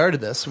have started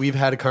this, we've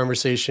had a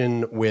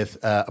conversation with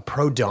a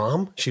pro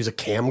dom. She's a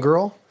cam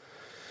girl.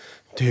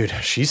 Dude,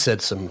 she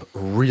said some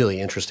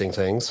really interesting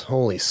things.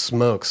 Holy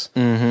smokes.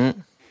 Mm-hmm.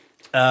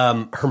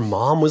 Her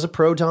mom was a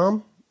pro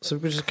dom. So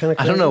which is kind of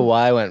crazy. I don't know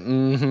why I went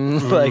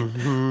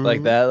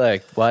like that.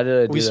 Like, why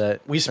did I do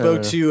that? We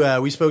spoke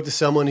to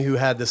someone who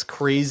had this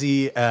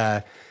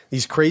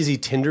these crazy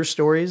Tinder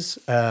stories,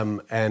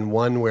 and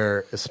one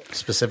where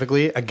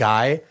specifically a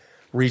guy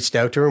reached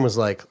out to her and was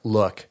like,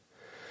 "Look,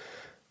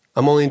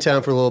 I'm only in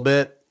town for a little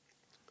bit.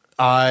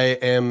 I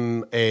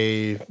am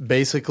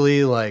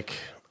basically like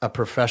a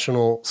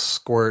professional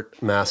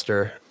squirt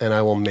master, and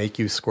I will make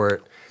you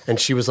squirt." And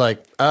she was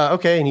like,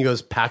 "Okay." And he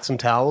goes, "Pack some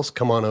towels.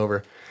 Come on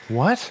over."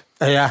 What?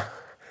 Yeah.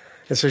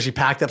 And so she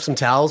packed up some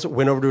towels,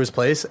 went over to his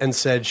place, and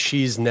said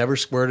she's never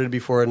squirted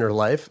before in her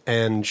life,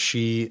 and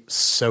she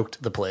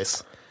soaked the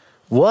place.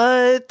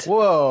 What?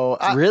 Whoa!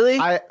 Really?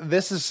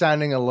 This is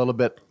sounding a little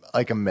bit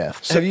like a myth.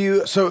 So Have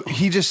you- So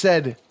he just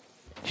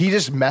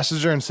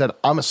messaged her and said,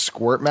 "I'm a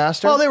squirt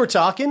master." Well, they were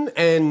talking,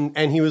 and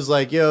he was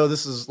like, "Yo,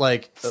 this is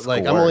like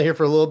I'm only here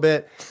for a little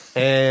bit,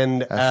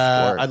 and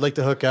I'd like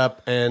to hook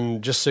up.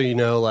 And just so you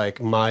know,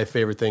 like my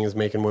favorite thing is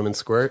making women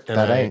squirt, and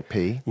That I ain't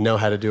pee. know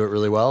how to do it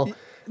really well."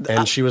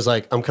 And she was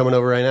like, "I'm coming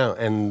over right now,"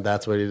 and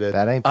that's what he did.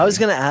 That ain't pee. I was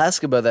going to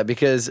ask about that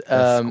because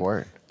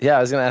Squirt. yeah, I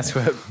was going to ask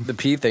about the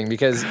pee thing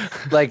because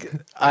like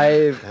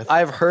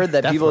I've heard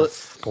that people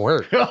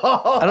squirt.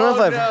 I don't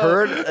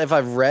know if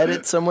I've read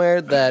it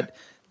somewhere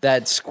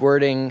that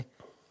squirting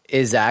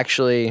is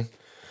actually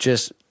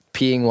just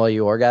peeing while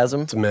you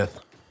orgasm. It's a myth.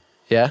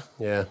 Yeah?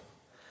 Yeah.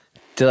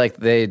 Do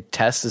they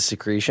test the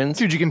secretions?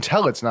 Dude, you can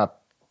tell it's not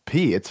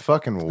pee. It's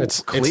fucking clear.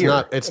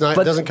 It's not.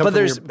 It doesn't come from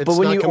your. It's but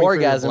when not you coming from your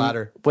orgasm,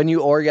 bladder. when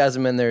you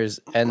orgasm and there's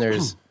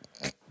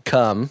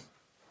cum,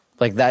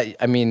 like that.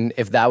 I mean,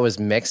 if that was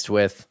mixed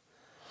with,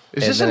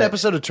 Is this an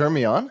episode of Turn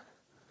Me On?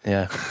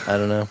 yeah, I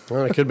don't know.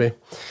 Well, it could be.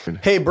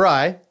 Hey,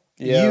 Bri.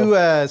 Yeah.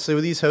 You so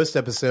with these host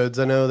episodes,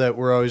 I know that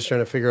we're always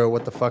trying to figure out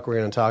what the fuck we're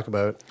going to talk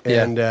about,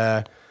 Yeah.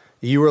 and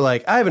you were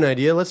like, "I have an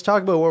idea. Let's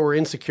talk about what we're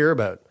insecure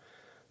about."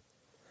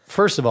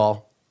 First of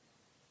all,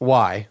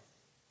 why?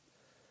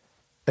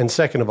 And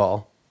second of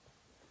all,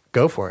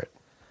 go for it.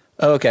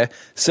 Oh, okay.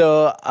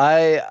 So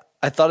I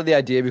thought of the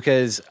idea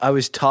because I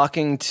was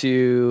talking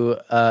to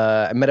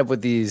I met up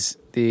with these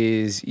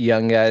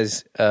young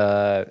guys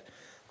out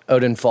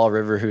in Fall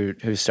River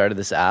who started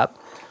this app,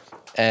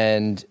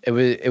 and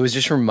it was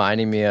just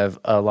reminding me of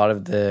a lot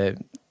of the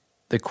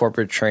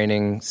corporate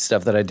training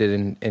stuff that I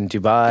did in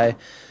Dubai,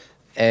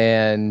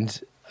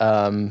 and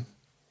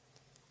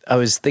I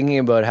was thinking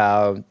about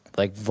how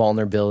like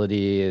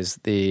vulnerability is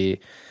the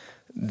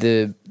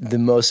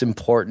most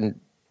important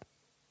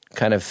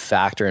kind of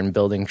factor in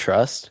building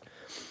trust.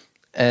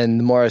 And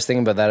the more I was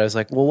thinking about that, I was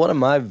like, well, what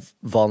am I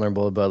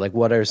vulnerable about? Like,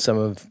 what are some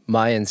of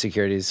my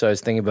insecurities? So I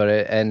was thinking about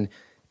it, and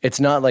it's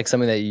not like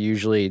something that you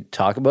usually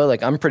talk about.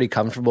 Like, I'm pretty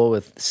comfortable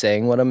with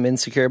saying what I'm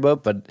insecure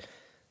about, but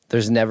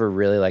there's never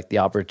really like the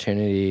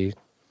opportunity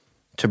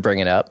to bring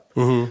it up.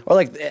 Or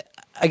like,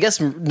 I guess,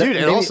 dude,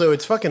 and also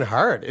it's fucking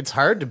hard. It's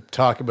hard to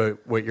talk about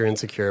what you're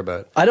insecure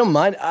about. I don't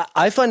mind.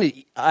 I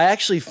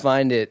actually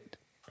find it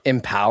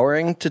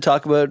empowering to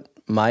talk about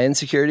my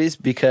insecurities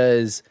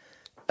because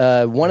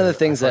one of the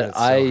things that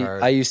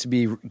I used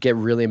to get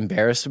really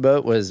embarrassed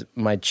about was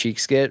my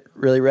cheeks get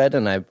really red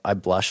and I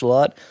blush a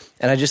lot.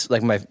 And I just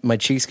like my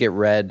cheeks get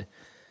red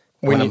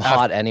when I'm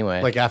hot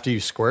anyway. Like after you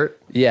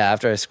squirt? Yeah,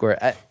 after I squirt.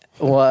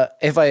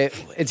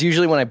 It's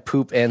usually when I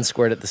poop and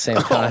squirt at the same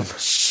time. Oh,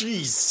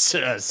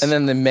 Jesus. And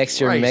then the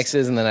mixture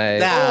mixes and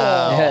then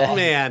Oh,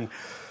 man.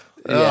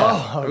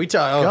 Yeah. Are we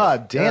talking?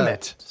 God damn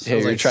it. Yeah,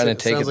 you're trying to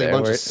take it like there. a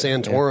bunch of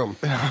Santorum.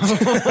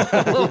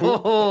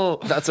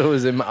 That's what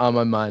was on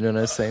my mind when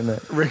I was saying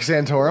that. Rick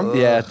Santorum?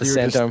 Yeah, the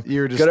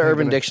Santorum. Go to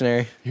Urban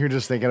Dictionary. You're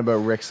just thinking about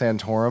Rick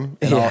Santorum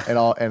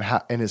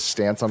and his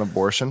stance on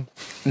abortion.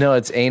 No,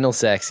 it's anal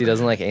sex. He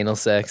doesn't like anal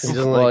sex. He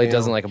doesn't like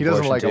abortion. He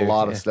doesn't like too. a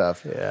lot of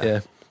stuff.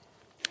 Yeah.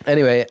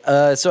 Anyway,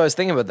 so I was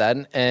thinking about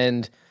that,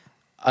 and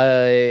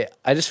I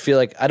just feel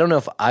like I don't know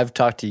if I've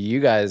talked to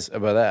you guys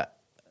about that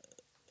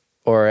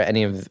or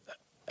any of,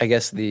 I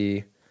guess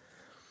the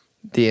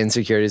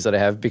insecurities that I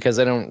have because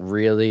I don't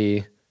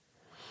really.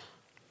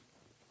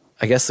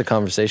 I guess the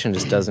conversation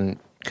just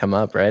doesn't come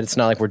up, right? It's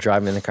not like we're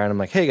driving in the car and I'm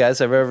like, "Hey guys,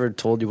 have I ever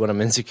told you what I'm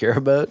insecure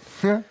about?"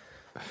 You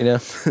know.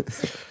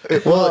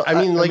 Well, I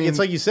mean, it's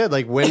like you said,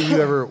 like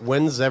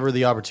when's ever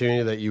the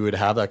opportunity that you would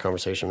have that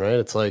conversation, right?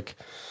 It's like.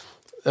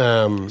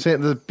 People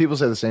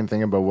say the same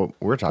thing about what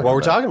we're talking about. What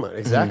we're talking about,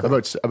 exactly.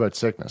 About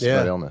sickness,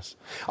 about illness.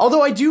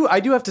 Although I do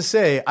have to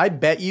say, I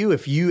bet you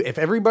if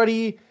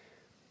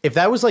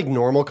that was like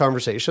normal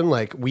conversation,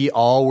 like we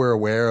all were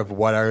aware of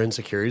what our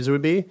insecurities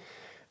would be,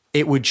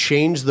 it would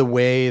change the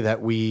way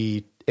that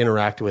we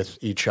interact with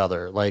each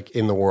other, like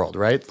in the world,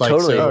 right? Like,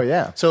 totally. So, oh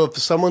yeah. So if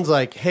someone's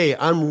like, "Hey,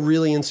 I'm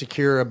really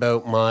insecure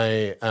about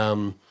my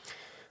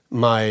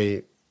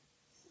my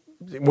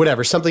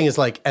whatever," something is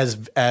like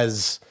as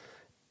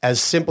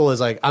simple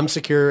as like I'm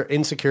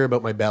insecure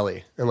about my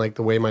belly and like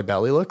the way my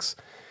belly looks,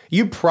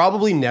 you'd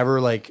probably never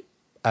like,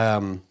 I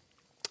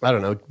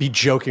don't know, be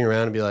joking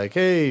around and be like,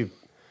 "Hey,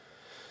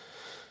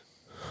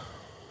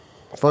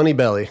 funny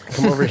belly,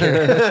 come over here."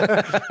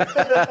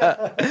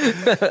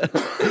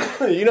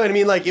 You know what I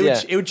mean? Like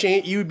it would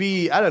change. You'd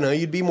be, I don't know,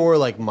 you'd be more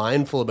like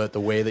mindful about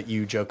the way that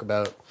you joke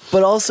about.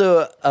 But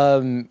also,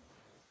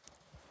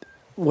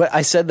 what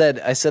I said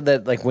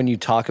that like when you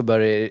talk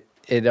about it.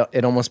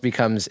 It almost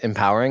becomes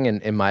empowering,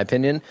 in my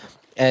opinion.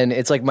 And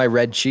it's like my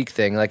red cheek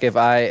thing. Like if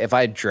I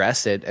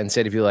address it and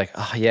say to people like,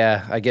 oh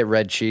yeah, I get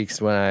red cheeks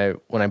when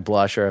I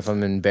blush or if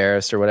I'm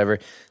embarrassed or whatever,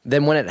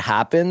 then when it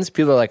happens,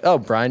 people are like, oh,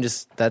 Brian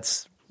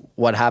that's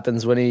what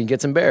happens when he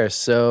gets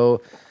embarrassed.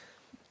 So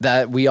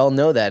that we all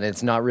know that, and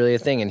it's not really a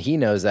thing, and he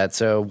knows that.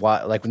 So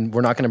why, like,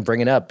 we're not going to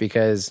bring it up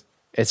because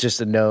it's just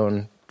a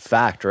known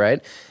fact,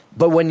 right?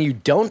 But when you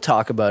don't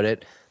talk about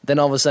it, then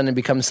all of a sudden it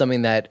becomes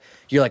something that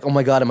you're like, oh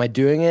my God, am I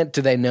doing it?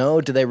 Do they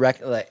know? Do they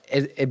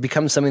it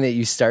becomes something that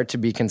you start to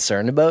be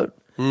concerned about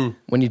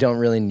when you don't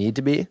really need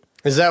to be.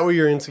 Is that what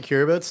you're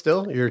insecure about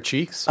still? Your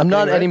cheeks? I'm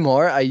not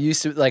anymore. I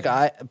used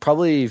to,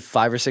 probably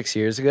 5 or 6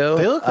 years ago.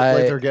 They look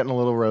like they're getting a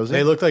little rosy.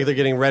 They look like they're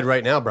getting red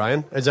right now,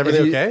 Brian. Is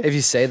everything okay? If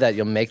you say that,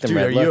 you'll make them Dude,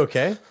 red. are you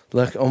okay?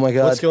 Look, oh my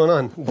God. What's going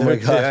on? Oh my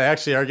God. They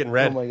actually are getting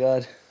red. Oh my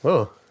God.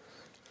 Whoa.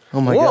 Oh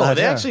my Whoa, God.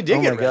 they actually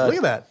did get red. God. Look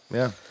at that.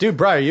 Yeah. Dude,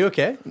 Brian, are you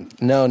okay?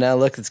 No, now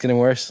look, it's getting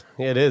worse.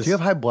 Yeah, it is. Do you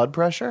have high blood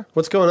pressure?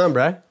 What's going on,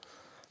 Brian?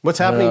 What's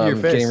happening to your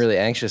I'm face? getting really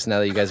anxious now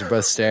that you guys are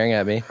both staring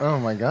at me. Oh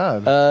my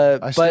God.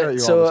 But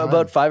so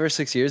about 5 or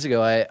 6 years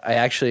ago, I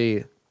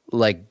actually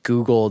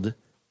Googled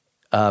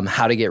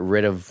how to get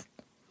rid of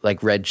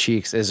red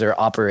cheeks. Is there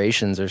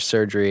operations or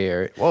surgery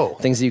or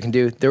things that you can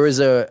do? There was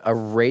a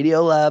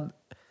Radiolab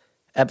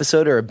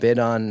episode or a bit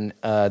on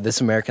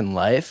This American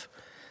Life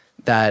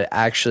that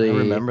actually I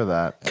remember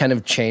that kind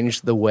of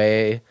changed the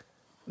way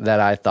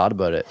that I thought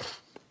about it,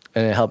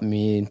 and it helped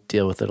me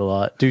deal with it a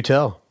lot. Do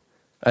tell.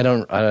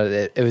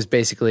 It was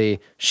basically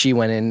she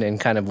went in and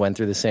kind of went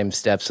through the same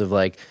steps of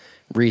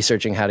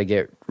researching how to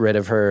get rid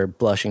of her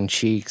blushing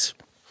cheeks.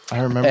 I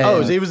remember.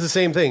 It was the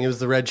same thing. It was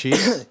the red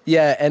cheeks.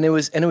 Yeah, and it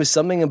was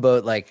something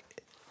about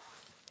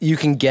you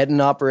can get an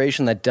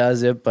operation that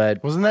does it,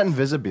 but wasn't that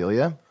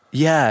Invisibilia?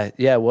 Yeah,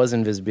 it was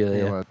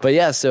Invisibilia. It was. But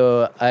yeah,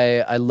 so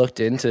I looked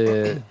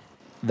into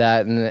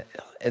that, and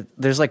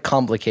there's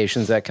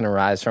complications that can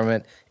arise from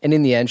it. And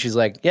in the end, she's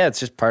like, yeah, it's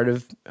just part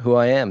of who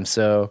I am.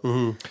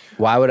 So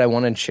why would I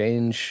want to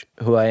change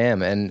who I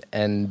am?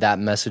 And that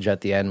message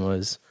at the end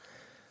was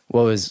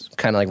what was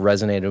kind of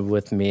resonated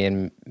with me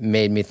and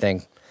made me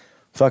think,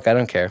 fuck, I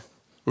don't care.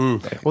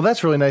 Well,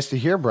 that's really nice to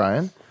hear,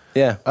 Brian.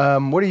 Yeah.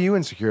 What are you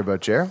insecure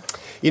about, Jer?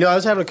 I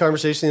was having a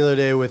conversation the other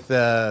day with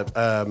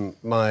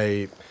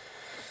my...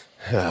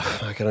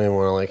 I don't even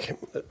want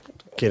to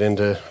get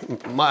into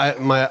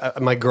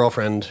my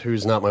girlfriend,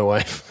 who's not my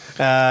wife,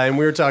 and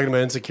we were talking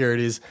about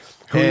insecurities.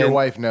 Who your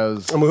wife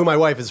knows? Who my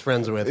wife is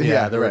friends with.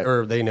 Yeah, right.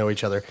 Or they know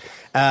each other.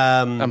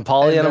 I'm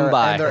poly and I'm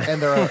bi.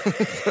 And they're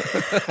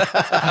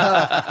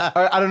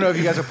I don't know if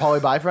you guys are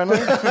poly-bi friendly.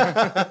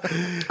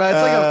 It's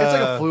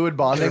like a fluid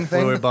bonding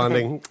thing. Fluid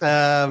bonding.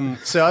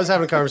 So I was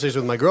having a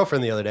conversation with my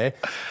girlfriend the other day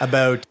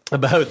about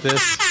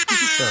this.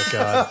 Oh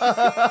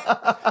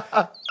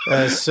God.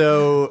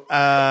 So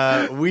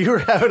we were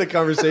having a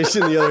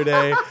conversation the other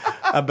day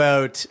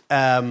about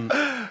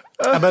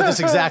this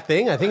exact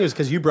thing. I think it was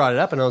because you brought it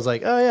up, and I was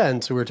like, oh yeah.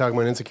 And so we were talking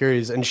about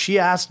insecurities, and she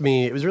asked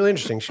me. It was really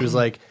interesting. She was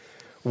like,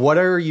 what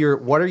are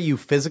you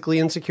physically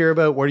insecure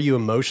about? What are you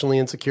emotionally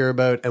insecure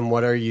about? And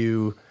what are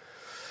you?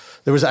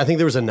 I think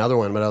there was another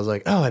one, but I was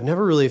like, oh, I've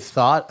never really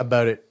thought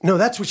about it. No,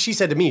 that's what she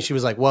said to me. She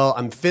was like, well,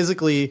 I'm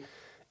physically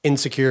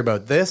insecure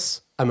about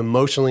this. I'm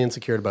emotionally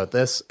insecure about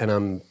this, and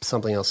I'm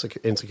something else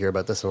insecure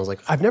about this. And I was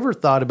like, I've never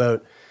thought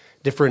about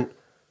different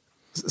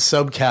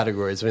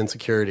subcategories of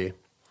insecurity.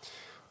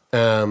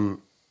 Yeah,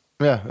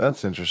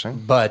 that's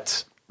interesting.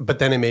 But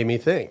then it made me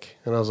think,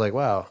 and I was like,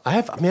 wow, I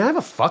have a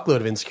fuckload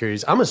of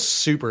insecurities. I'm a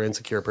super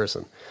insecure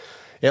person.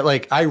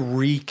 I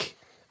reek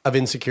of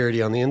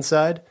insecurity on the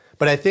inside,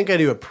 but I think I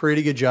do a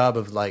pretty good job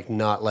of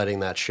not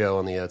letting that show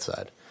on the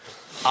outside.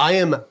 I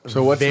am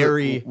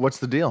what's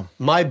the deal?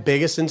 My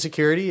biggest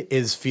insecurity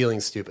is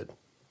feeling stupid.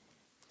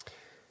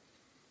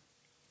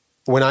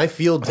 When I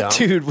feel dumb,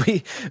 dude, we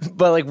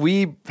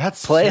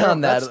play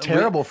on that. That's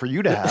terrible for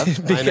you to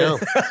have. I know.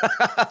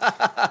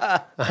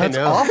 That's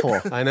awful.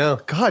 I know.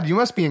 God, you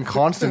must be in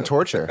constant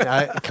torture.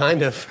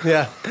 Kind of.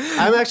 Yeah.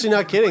 I'm actually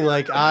not kidding.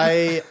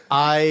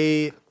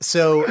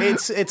 So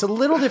it's a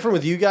little different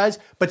with you guys,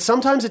 but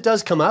sometimes it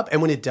does come up, and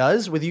when it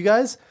does with you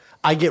guys,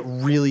 I get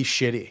really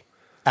shitty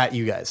at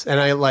you guys, and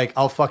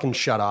I'll fucking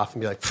shut off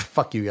and be like,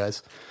 fuck you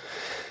guys.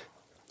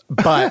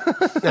 But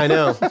I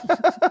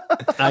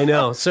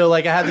know. So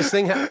I had this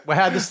thing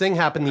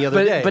happen the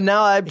other day. But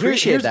now I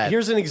appreciate that.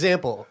 Here's an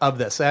example of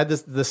this. I had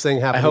this thing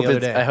happen the other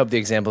day. I hope the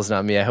example's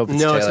not me. I hope it's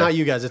no, Taylor. it's not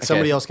you guys. It's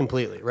somebody else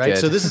completely. Right. Good.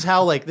 So this is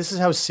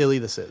how silly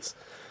this is.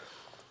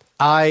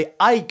 I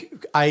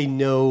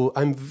know.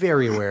 I'm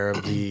very aware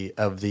of the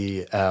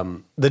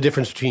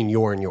difference between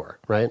your and your.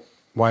 Right.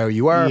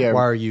 Y-O-U-R. Yeah.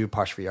 Y-O-U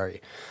apostrophe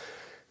R-E.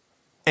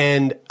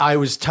 And I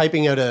was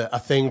typing out a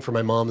thing for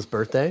my mom's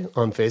birthday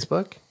on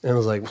Facebook, and I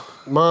was like,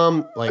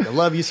 "Mom, like I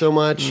love you so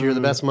much. You're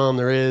the best mom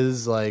there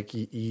is. Like,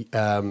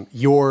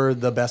 you're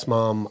the best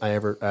mom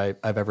I've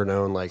ever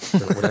known. Like,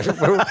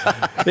 whatever."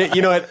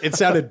 You know what? It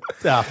sounded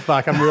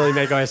fuck. I'm really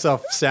making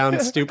myself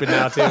sound stupid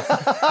now too,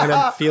 and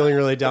I'm feeling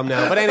really dumb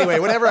now. But anyway,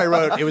 whatever I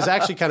wrote, it was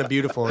actually kind of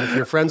beautiful. And if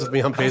you're friends with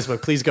me on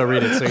Facebook, please go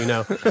read it so you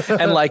know.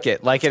 And like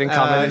it and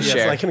comment and share.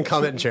 Yes, like it and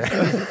comment and share.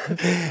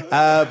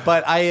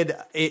 But I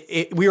had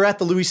we were at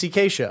the Louis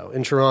C.K. show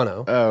in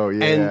Toronto. Oh,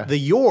 yeah. And the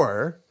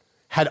your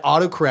had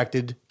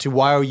auto-corrected to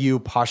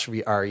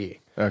YOU''RE.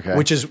 Okay.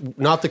 Which is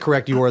not the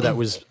correct your that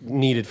was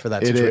needed for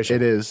that situation.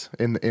 It is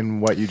in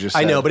what you just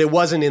said. I know, but it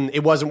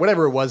wasn't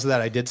whatever it was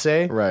that I did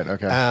say. Right,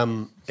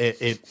 okay.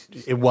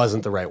 It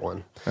wasn't the right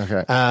one.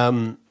 Okay.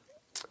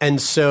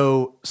 And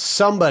so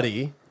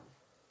somebody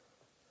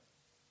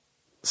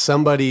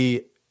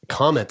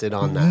commented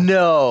on that.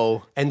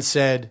 No. And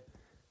said,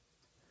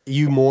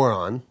 "You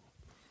moron,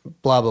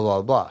 blah, blah,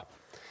 blah, blah."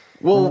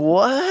 Well,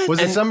 what? Was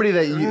it somebody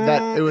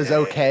that it was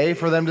okay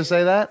for them to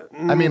say that?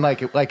 I mean,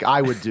 like I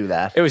would do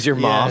that. It was your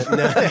mom.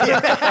 Nah,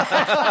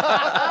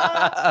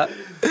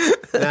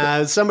 it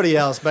was somebody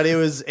else, but it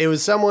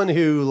was someone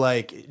who,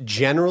 like,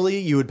 generally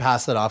you would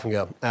pass that off and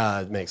go,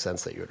 it makes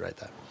sense that you would write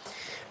that.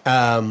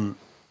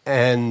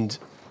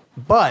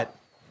 But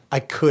I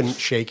couldn't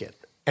shake it.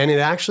 And it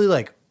actually,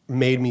 like,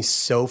 made me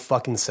so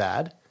fucking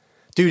sad.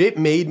 Dude, it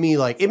made me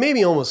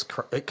almost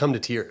come to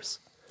tears.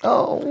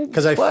 Oh,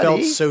 because I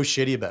felt so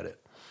shitty about it.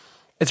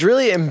 It's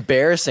really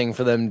embarrassing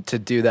for them to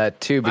do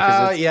that too.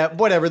 Because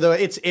whatever though.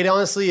 It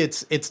honestly,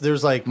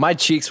 there's like my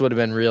cheeks would have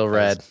been real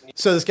red.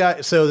 So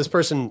this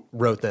person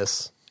wrote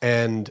this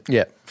and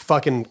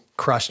fucking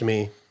crushed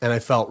me, and I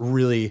felt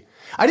really.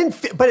 I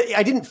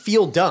didn't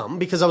feel dumb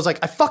because I was like,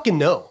 I fucking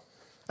know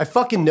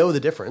the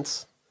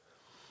difference.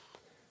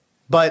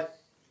 But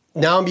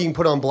now I'm being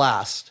put on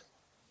blast.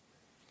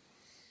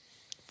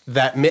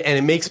 And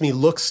it makes me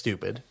look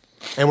stupid.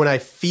 And when I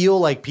feel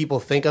like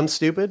people think I'm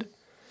stupid,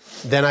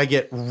 then I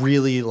get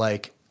really,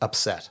 like,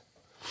 upset.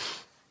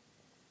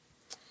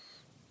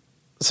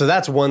 So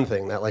that's one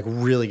thing that, like,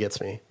 really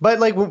gets me. But,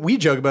 like, when we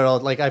joke about it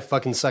all, like, I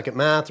fucking suck at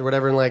math or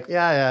whatever, and like,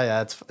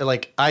 yeah, it's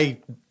like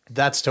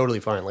that's totally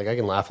fine. Like, I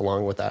can laugh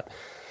along with that.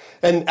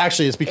 And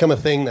actually, it's become a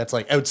thing that's,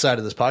 like, outside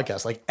of this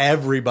podcast. Like,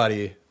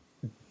 everybody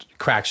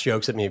cracks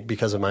jokes at me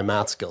because of my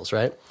math skills,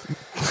 right?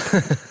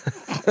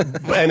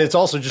 And it's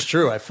also just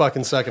true. I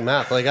fucking suck at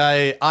math. Like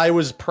I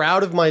was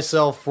proud of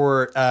myself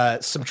for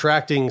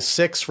subtracting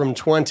 6 from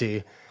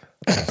 20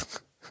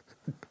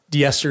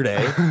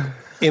 yesterday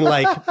in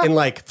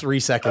like 3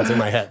 seconds in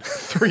my head.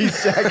 3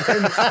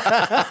 seconds.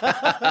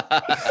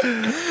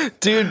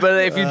 Dude,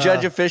 but if you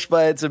judge a fish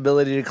by its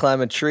ability to climb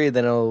a tree,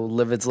 then it'll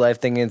live its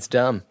life thinking it's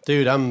dumb.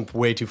 Dude, I'm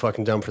way too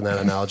fucking dumb for that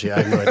analogy.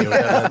 I have no idea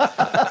what that meant.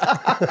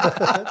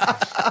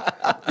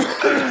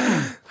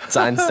 It's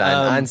Einstein.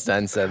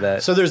 Einstein said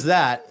that. So there's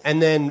that. And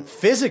then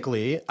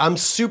physically, I'm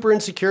super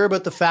insecure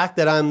about the fact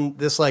that I'm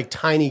this like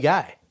tiny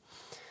guy.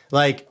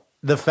 Like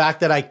the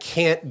fact that I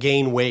can't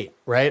gain weight,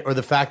 right? Or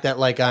the fact that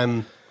like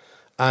I'm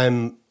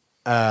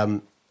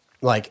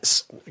like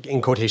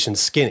in quotation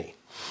skinny.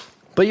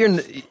 But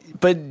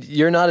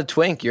you're not a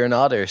twink. You're an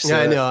otter. So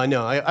yeah, I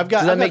know.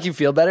 Does that make you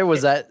feel better?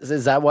 Is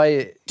that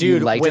why you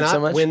liked it so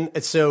much? We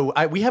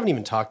haven't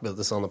even talked about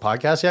this on the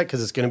podcast yet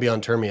because it's going to be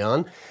on Turn Me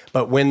On.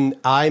 But when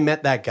I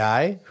met that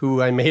guy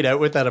who I made out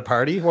with at a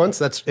party once,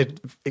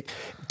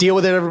 deal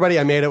with it, everybody.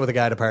 I made out with a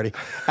guy at a party.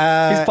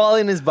 He's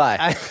falling his bi.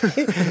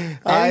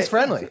 And he's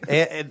friendly.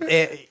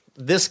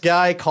 This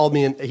guy called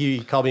me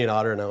an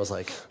otter, and I was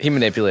like, he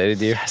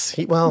manipulated you. Yes,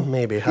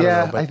 maybe. I don't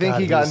know, but I think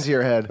he got into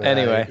your head.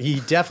 Anyway, he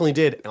definitely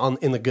did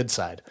in the good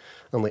side,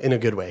 in a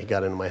good way. He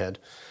got into my head.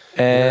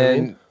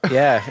 And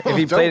if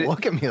he don't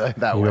look at me like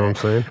that way. You know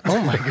what I'm saying?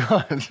 Oh my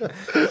god.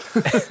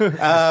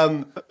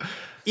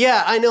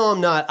 Yeah, I know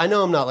I'm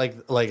not like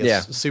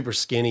a super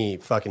skinny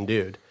fucking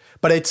dude,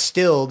 but it's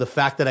still the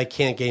fact that I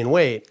can't gain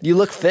weight. You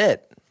look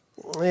fit.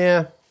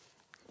 Yeah.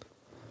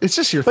 It's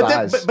just your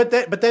thighs. But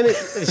then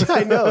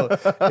I know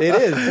it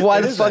is. Why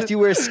the fuck do you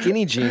wear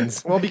skinny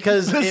jeans? Well,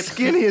 because the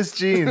skinniest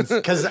jeans.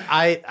 Because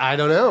I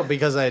don't know.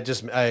 Because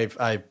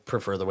I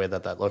prefer the way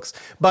that looks.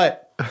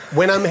 But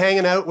when I'm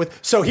hanging out with,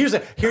 so here's a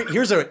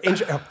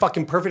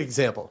fucking perfect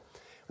example.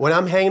 When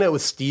I'm hanging out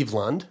with Steve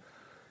Lund,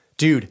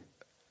 dude,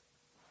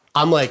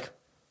 I'm like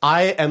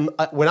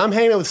when I'm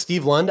hanging out with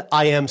Steve Lund,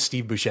 I am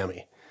Steve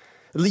Buscemi.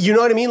 You know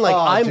what I mean? Like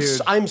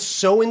I'm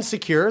so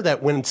insecure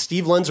that when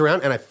Steve Lund's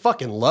around, and I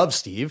fucking love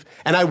Steve,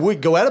 and I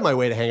would go out of my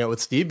way to hang out with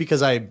Steve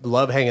because I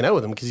love hanging out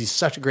with him because he's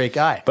such a great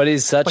guy. But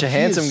he's such a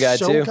handsome guy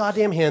too. So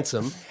goddamn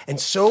handsome, and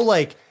so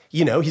like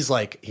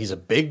he's a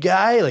big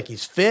guy, like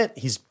he's fit,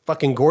 he's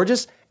fucking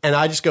gorgeous, and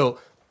I just go,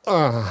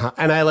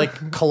 and I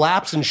like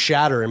collapse and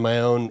shatter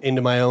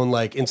into my own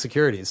like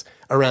insecurities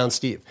around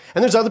Steve.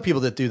 And there's other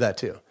people that do that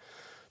too.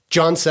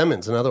 John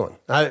Simmons, another one.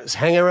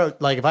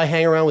 If I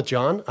hang around with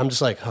John, I'm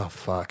just like, oh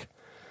fuck.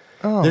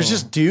 Oh. There's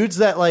just dudes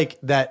that like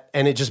that,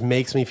 and it just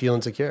makes me feel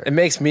insecure. It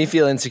makes me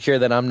feel insecure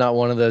that I'm not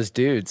one of those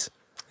dudes.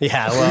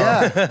 Yeah,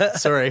 well,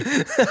 sorry.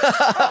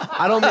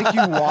 I don't make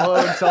you wallow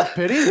in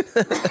self-pity?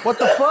 What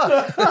the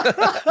fuck?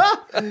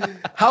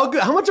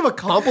 How much of a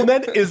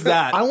compliment is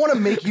that? I want to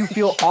make you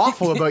feel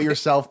awful about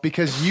yourself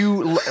because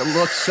you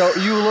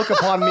look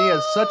upon me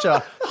as such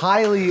a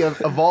highly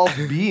evolved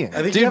being.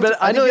 I think you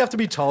have to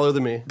be taller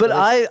than me. But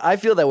I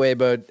feel that way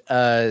about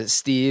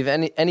Steve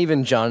and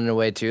even John in a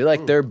way too.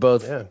 Like they're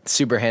both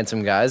super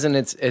handsome guys, and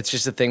it's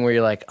just a thing where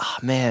you're like, oh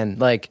man,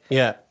 like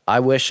I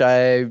wish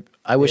I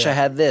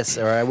had this,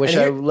 or I wish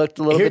I looked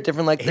a little bit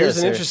different like here's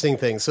this. Here's an interesting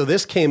thing. So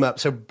this came up.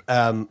 So,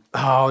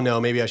 oh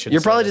no, maybe I should.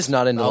 You're probably just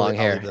not into long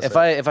hair. If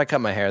I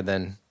cut my hair,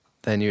 then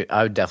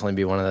I would definitely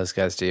be one of those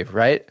guys too,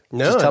 right?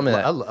 No, just tell me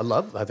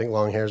that. I think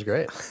long hair is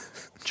great.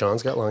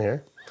 John's got long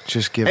hair.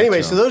 Just give.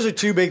 Anyway, so those are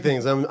two big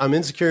things. I'm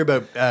insecure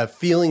about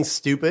feeling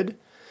stupid,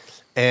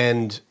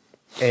 and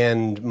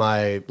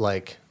my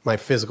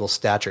physical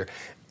stature.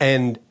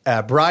 And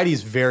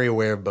Bridie's very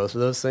aware of both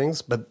of those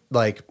things, but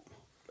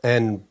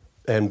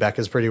and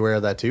Becca's pretty aware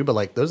of that too. But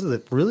like, those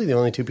are really the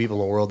only two people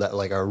in the world that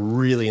like are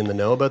really in the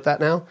know about that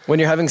now. When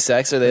you're having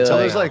sex, are they so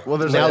like?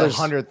 there's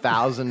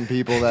 100,000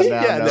 people that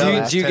now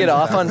know. Do you get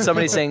off on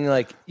somebody saying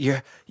like,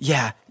 your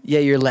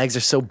legs are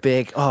so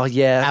big? Oh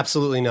yeah,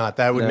 absolutely not.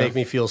 That would make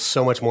me feel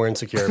so much more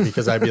insecure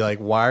because I'd be like,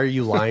 why are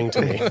you lying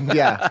to me?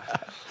 Yeah,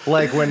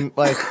 like when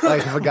like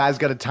if a guy's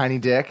got a tiny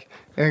dick.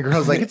 And the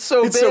girl's like, it's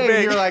so big.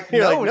 And you're like,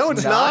 no,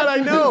 it's not. I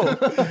know.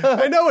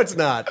 I know it's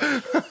not.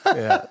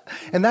 Yeah.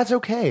 And that's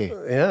okay.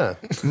 Yeah.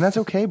 And that's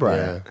okay,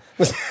 Brian.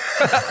 Yeah.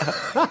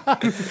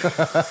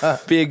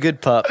 Be a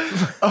good pup.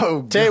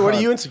 Oh, Tay, what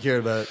are you insecure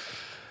about?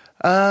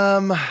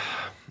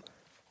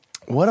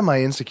 What am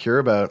I insecure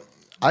about?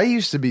 I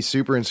used to be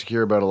super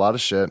insecure about a lot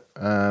of shit.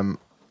 I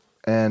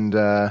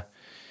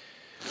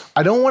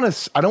don't want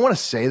to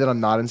say that I'm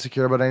not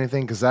insecure about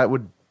anything because that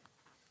would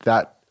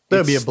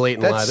be a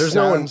blatant lie. There's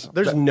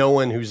no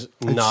one who's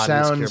not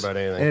insecure about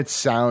anything. And it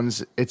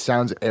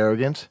sounds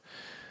arrogant.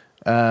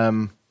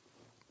 I'd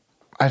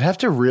have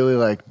to really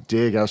like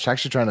dig. I was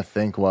actually trying to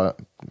think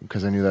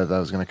because I knew that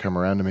was going to come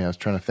around to me. I was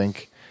trying to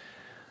think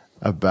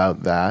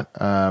about that.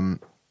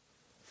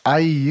 I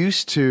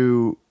used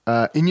to,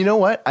 and you know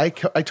what? I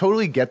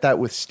totally get that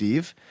with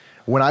Steve.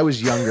 When I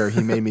was younger,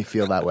 he made me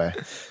feel that way.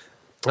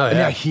 Oh,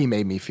 yeah. He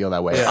made me feel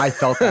that way. Yeah. I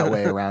felt that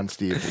way around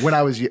Steve when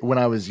I was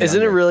younger.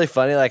 Isn't it really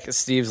funny? Like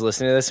Steve's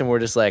listening to this, and we're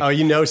just like, "Oh,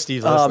 you know,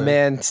 Steve's listening." Oh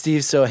man,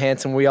 Steve's so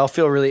handsome. We all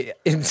feel really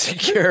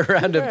insecure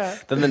around him.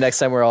 Then the next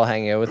time we're all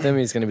hanging out with him,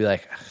 he's going to be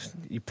like,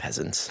 "You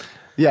peasants."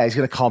 Yeah, he's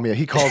gonna call me.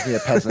 He calls me a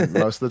peasant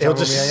most of the time.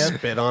 He'll just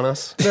spit on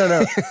us.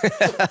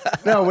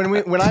 No.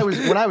 When I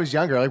was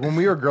younger, like when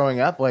we were growing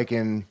up,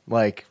 when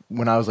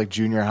I was like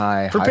junior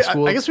high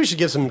school. I guess we should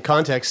give some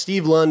context.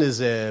 Steve Lund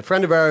is a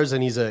friend of ours,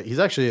 and he's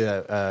actually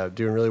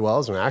doing really well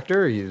as an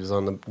actor. He was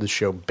on the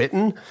show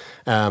Bitten,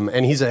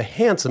 and he's a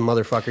handsome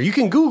motherfucker. You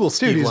can Google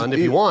Steve Lund if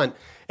you want.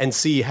 And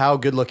see how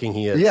good looking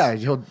he is. Yeah,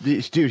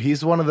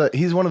 he's one of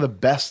the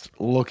best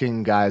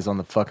looking guys on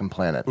the fucking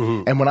planet.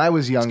 Mm-hmm. And when I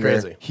was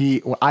younger,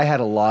 I had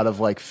a lot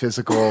of like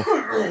physical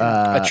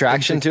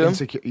attraction to him.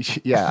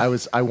 Yeah,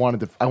 I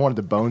wanted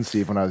to bone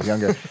Steve when I was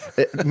younger.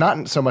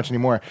 Not so much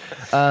anymore.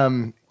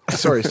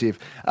 Sorry, Steve.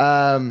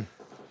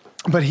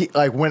 But he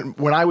like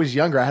when I was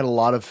younger, I had a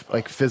lot of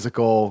like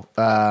physical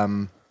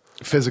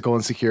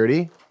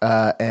insecurity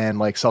and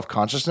like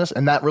self-consciousness,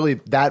 and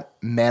that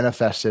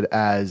manifested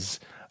as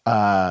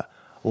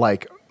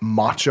like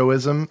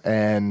machoism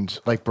and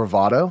like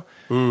bravado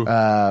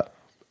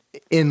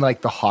in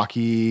like the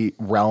hockey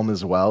realm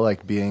as well,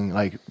 like being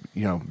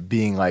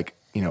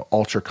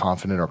ultra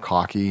confident or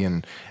cocky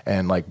and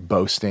like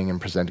boasting and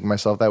presenting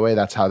myself that way.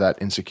 That's how that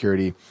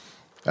insecurity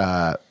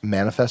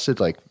manifested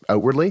like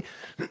outwardly.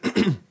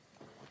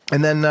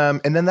 And then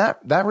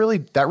that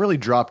really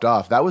dropped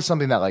off. That was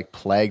something that like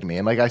plagued me.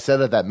 And like I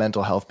said at that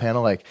mental health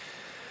panel, like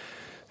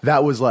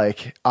that was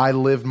like I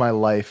lived my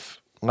life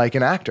like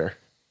an actor,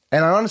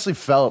 and I honestly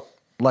felt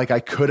like I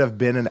could have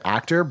been an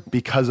actor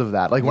because of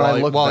that. Like when I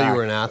look back, you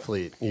were an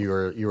athlete, you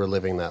were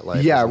living that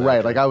life. Yeah, right.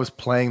 Actor. Like I was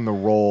playing the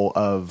role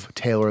of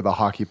Taylor, the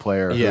hockey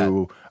player,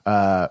 who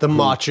the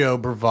macho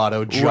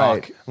bravado jock,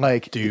 right,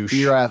 like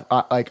douche.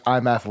 Like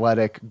I'm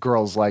athletic,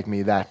 girls like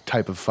me, that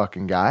type of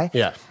fucking guy.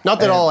 Yeah,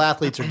 not that all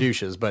athletes are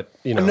douches, but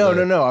you know.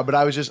 No. But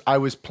I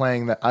was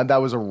playing that.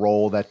 That was a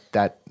role that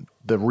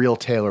the real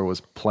Taylor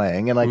was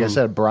playing, and like I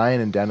said, Brian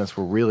and Dennis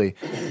were really.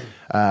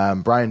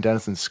 Brian,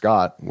 Dennis, and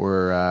Scott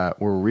were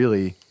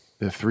really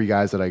the three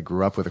guys that I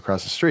grew up with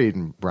across the street,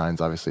 and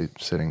Brian's obviously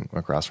sitting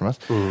across from us.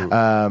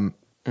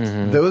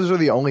 Those were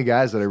the only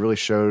guys that I really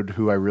showed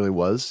who I really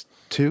was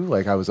to.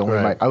 Like I was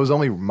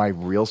only my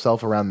real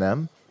self around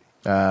them.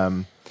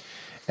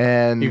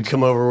 And you'd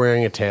come over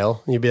wearing a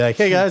tail, and you'd be like,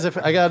 "Hey guys,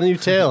 I got a new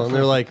tail," and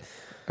they're like.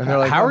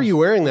 How are you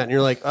wearing that? And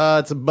you're like,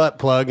 it's a butt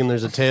plug, and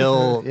there's a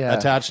tail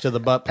attached to the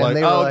butt plug.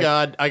 Oh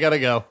God, I gotta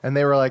go. And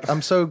they were like,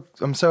 I'm so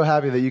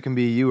happy that you can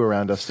be you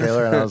around us,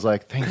 Taylor. And I was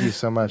like, thank you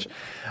so much.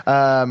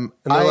 And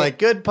they're like,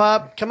 good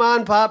pop, come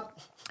on, pop.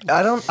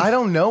 I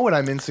don't know what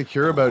I'm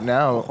insecure about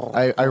now.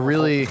 I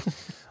really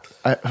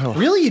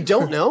Really, you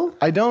don't know?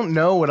 I don't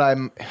know what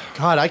I'm.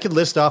 God, I could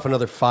list off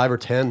another 5 or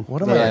 10.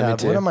 What am Yeah, me I?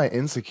 too. What am I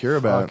insecure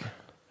about?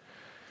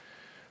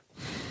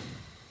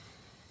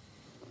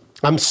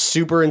 I'm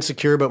super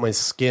insecure about my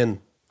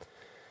skin.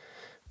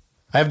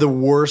 I have the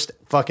worst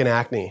fucking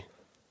acne.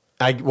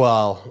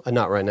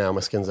 Not right now.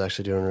 My skin's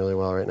actually doing really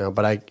well right now,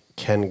 but I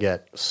can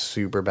get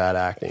super bad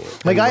acne.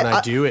 Like, and when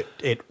I do,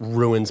 it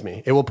ruins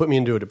me. It will put me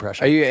into a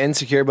depression. Are you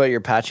insecure about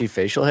your patchy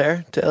facial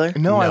hair, Taylor?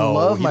 No, I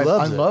love he my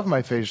loves it. love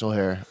my facial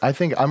hair. I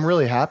think I'm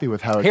really happy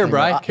with how it Here, came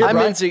Bri. out. I'm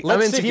Let's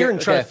insecure. sit here and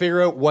try to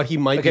figure out what he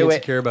might be wait.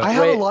 insecure about. I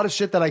have Wait. a lot of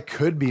shit that I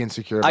could be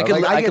insecure I about.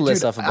 could- I could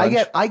list dude, off a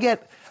bunch. I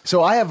get.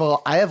 So I have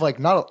like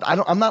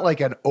I'm not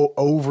like an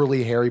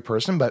overly hairy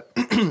person, but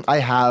I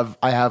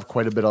have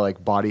quite a bit of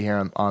like body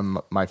hair on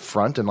my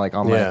front and like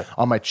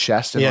on my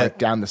chest and like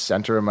down the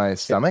center of my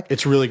stomach.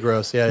 It's really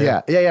gross.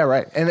 Yeah,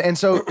 right. And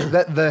so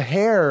the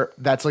hair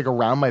that's like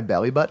around my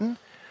belly button.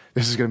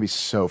 This is gonna be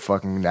so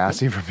fucking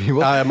nasty for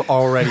people. I'm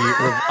already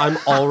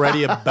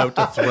about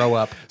to throw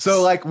up.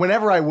 So like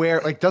whenever I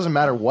wear, like, doesn't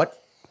matter what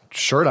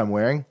shirt I'm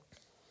wearing,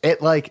 it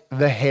like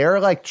the hair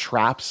like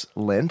traps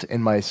lint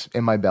in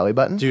my belly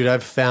button. Dude,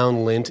 I've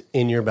found lint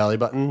in your belly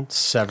button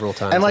several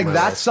times. And like in my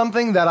that's life.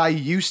 something that I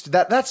used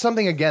that's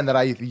something again that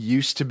I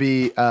used to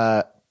be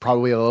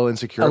probably a little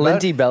insecure about.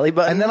 linty belly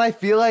button? And then I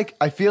feel like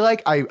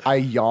I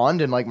yawned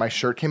and like my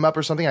shirt came up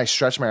or something. I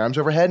stretched my arms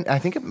overhead. And I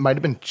think it might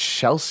have been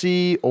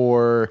Chelsea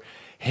or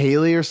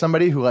Haley or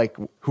somebody who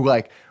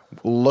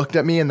looked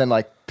at me and then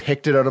like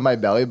picked it out of my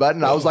belly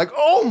button. I was like,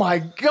 oh my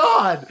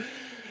God.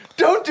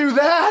 Don't do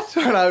that.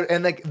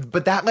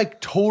 But that like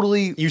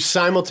totally. You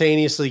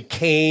simultaneously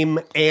came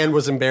and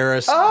was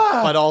embarrassed,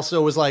 but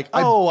also was like,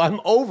 I'm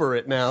over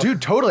it now. Dude,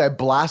 totally. I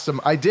blasted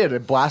my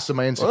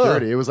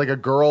insecurity. Ugh. It was like a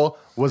girl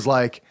was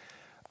like,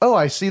 oh,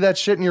 I see that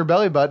shit in your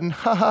belly button.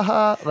 Ha ha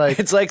ha. Like,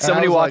 It's like and I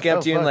somebody was walking like,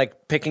 up to you oh, and fuck.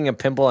 like picking a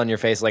pimple on your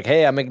face, like,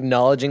 "Hey, I'm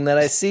acknowledging that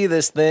I see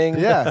this thing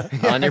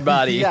on your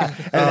body." Yeah.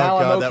 And now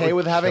God, I'm okay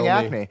with having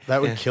kill me. acne.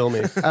 That would kill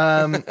me.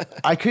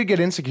 I could get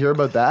insecure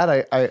about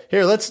that.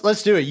 Here, let's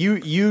do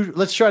it.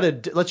 Let's try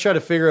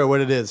to figure out what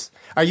it is.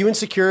 Are you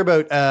insecure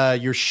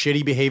about your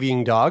shitty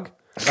behaving dog?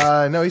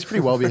 No, he's pretty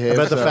well behaved.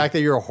 About the fact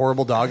that you're a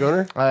horrible dog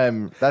owner?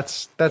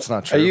 That's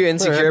not true. Are you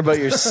insecure about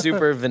your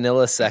super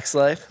vanilla sex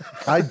life?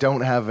 I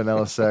don't have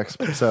vanilla sex,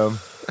 so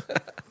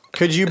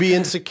Could you be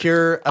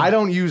insecure? I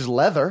don't use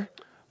leather,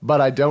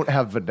 but I don't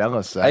have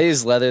vanilla sex. I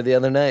used leather the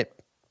other night.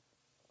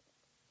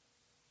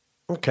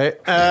 Okay.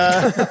 We'll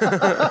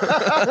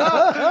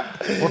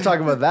talk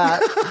about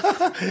that.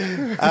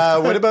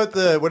 What about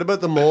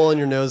the mole on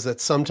your nose that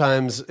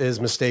sometimes is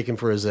mistaken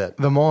for a zit?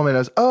 The mole on my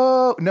nose.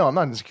 Oh no, I'm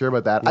not insecure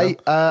about that. No?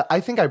 I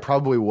think I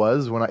probably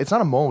was when it's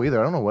not a mole either.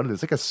 I don't know what it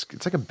is.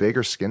 It's like a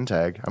bigger skin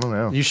tag. I don't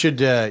know. You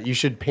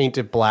should paint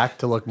it black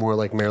to look more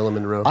like Marilyn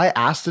Monroe. I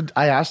asked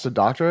a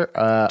doctor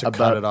about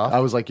cut it off? I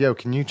was like, "Yo,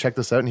 can you check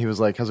this out?" And he was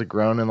like, "Has it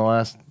grown in the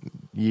last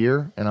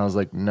year?" And I was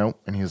like, "Nope."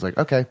 And he was like,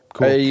 "Okay,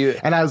 cool."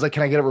 And I was like,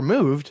 "Can I get it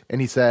removed?"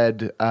 And he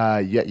said, "Yeah,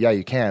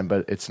 you can,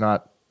 but it's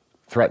not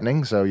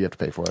threatening, so you have to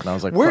pay for it." And I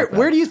was like, where "Fuck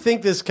that." do you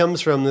think this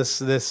comes from?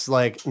 This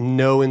like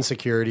no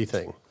insecurity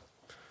thing.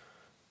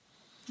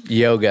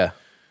 Yoga.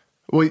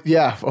 Well,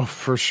 yeah,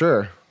 for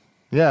sure.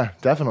 Yeah,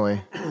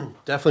 definitely.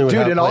 Definitely would Dude,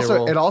 have and play a also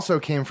role. it also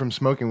came from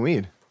smoking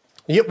weed.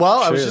 Yeah,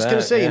 well, I was True just that,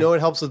 going to say, yeah. you know what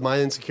helps with my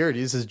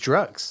insecurities is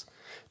drugs.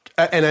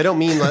 And I don't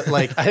mean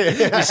like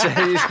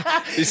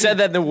You said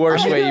that in the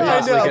worst way you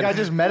possibly Like, could. I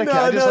just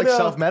medicate. No.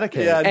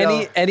 Self-medicate. Yeah,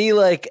 no.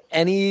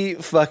 Any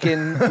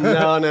fucking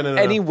No.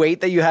 any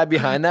weight that you had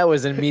behind that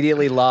was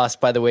immediately lost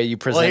by the way you Well,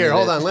 presented here,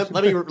 hold it. on.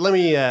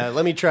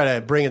 Let me try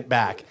to bring it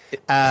back.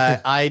 I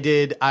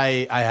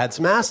had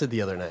some acid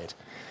the other night,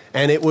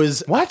 and it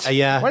was What?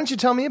 yeah. Why didn't you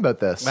tell me about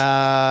this?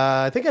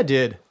 I think I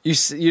did. You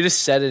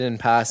just said it in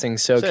passing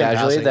so Said it in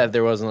casually passing. that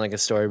there wasn't like a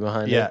story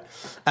behind Yeah. it.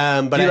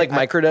 But Do you like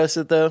microdose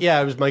it though? Yeah,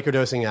 I was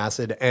microdosing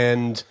acid,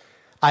 and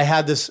I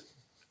had this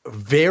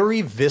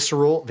very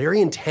visceral,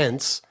 very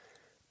intense,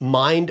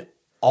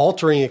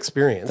 mind-altering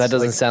experience. That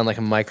doesn't sound like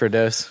a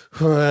microdose.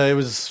 It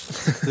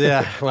was,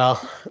 yeah.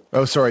 Well,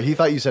 Oh, sorry. He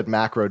thought you said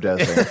macro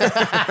dosing. but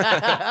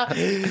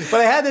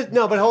I had this.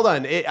 No, but hold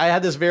on. I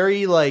had this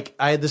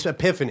I had this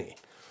epiphany,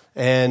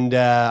 and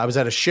I was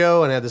at a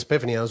show and I had this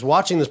epiphany. I was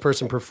watching this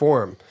person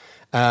perform,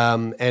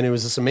 and it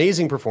was this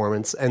amazing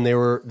performance. And they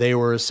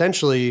were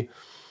essentially.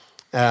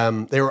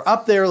 They were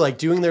up there like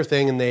doing their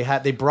thing, and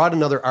they brought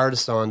another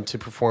artist on to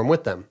perform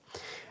with them,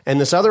 and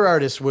this other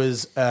artist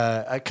was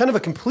a kind of a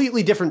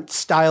completely different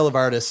style of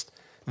artist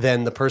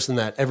than the person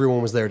that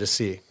everyone was there to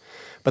see,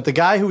 but the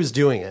guy who was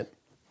doing it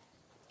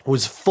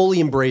was fully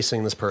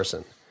embracing this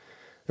person,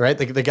 right?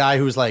 The guy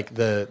who was like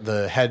the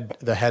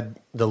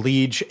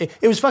lead.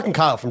 It was fucking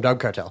Kyle from Dub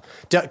Cartel.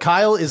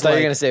 Kyle is I thought you like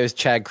were gonna say it was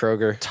Chad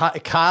Kroger.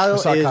 Kyle I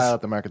saw is Kyle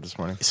at the market this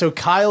morning. so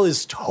Kyle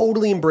is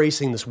totally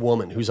embracing this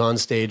woman who's on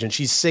stage, and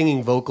she's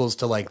singing vocals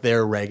to like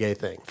their reggae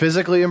thing.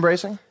 Physically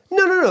embracing?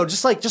 No,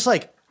 just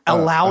like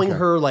allowing okay.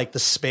 her like the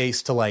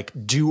space to like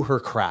do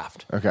her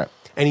craft. Okay.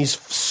 And he's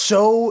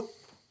so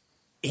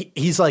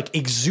he's like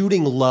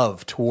exuding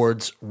love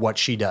towards what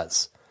she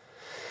does.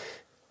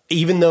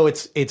 Even though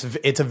it's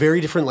a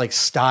very different like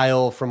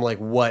style from like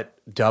what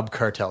Dub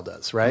Cartel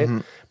does, right?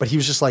 But he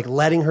was just like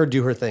letting her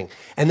do her thing.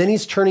 And then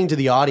he's turning to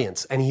the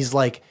audience and he's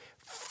like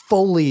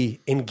fully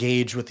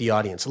engaged with the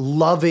audience,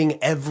 loving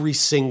every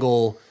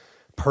single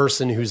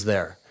person who's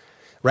there,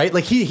 right?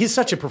 Like he's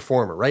such a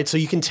performer, right? So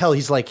you can tell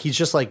he's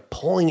just like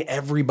pulling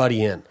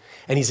everybody in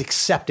and he's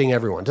accepting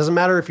everyone. Doesn't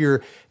matter if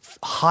you're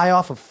high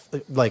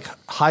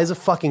as a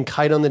fucking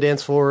kite on the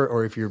dance floor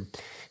or if you're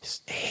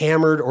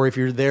hammered or if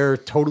you're there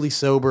totally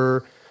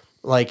sober,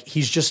 like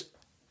he's just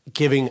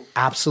giving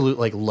absolute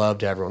like love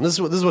to everyone. This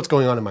is what's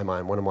going on in my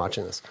mind when I'm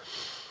watching this.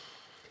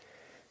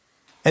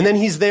 And then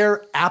he's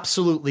there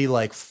absolutely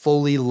like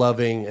fully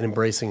loving and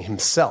embracing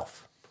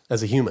himself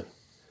as a human.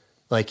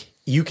 Like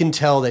you can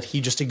tell that he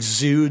just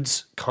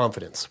exudes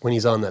confidence when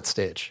he's on that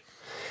stage.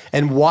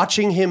 And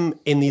watching him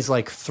in these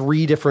like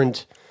 3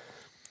 different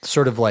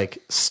sort of like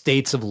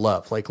states of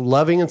love, like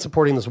loving and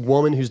supporting this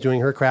woman who's doing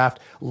her craft,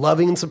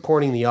 loving and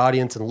supporting the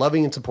audience, and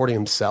loving and supporting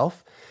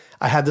himself.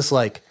 I had this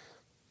like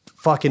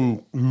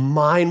fucking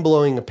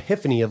mind-blowing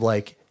epiphany of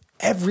like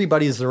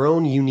everybody is their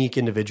own unique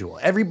individual.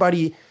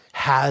 Everybody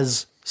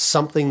has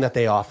something that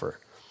they offer.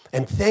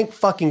 And thank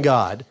fucking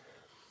God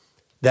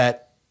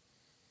that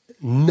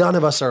none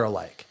of us are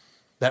alike.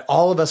 That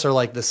all of us are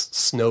like this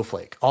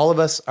snowflake. All of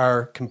us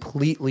are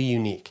completely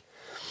unique.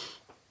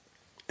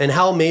 And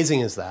how amazing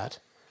is that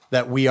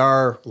we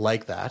are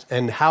like that?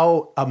 And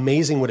how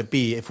amazing would it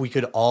be if we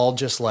could all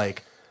just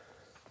like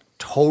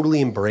totally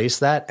embrace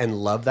that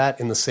and love that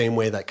in the same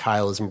way that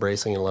Kyle is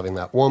embracing and loving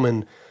that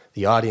woman,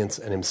 the audience,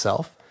 and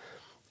himself.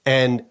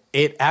 And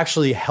it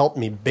actually helped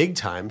me big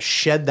time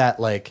shed that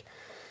like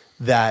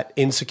that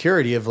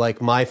insecurity of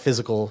like my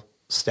physical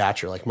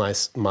stature, like my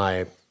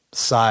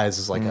size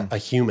is like a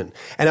human.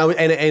 And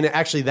and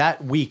actually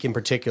that week in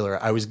particular,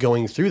 I was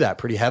going through that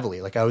pretty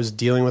heavily. Like I was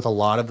dealing with a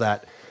lot of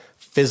that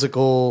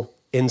physical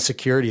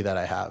insecurity that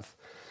I have.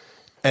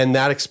 And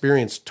that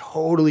experience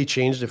totally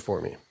changed it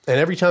for me. And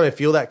every time I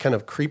feel that kind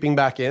of creeping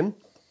back in,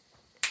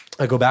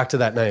 I go back to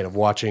that night of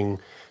watching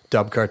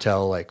Dub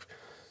Cartel like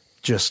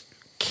just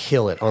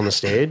kill it on the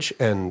stage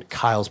and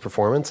Kyle's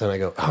performance, and I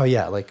go, oh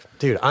yeah, like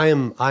dude, I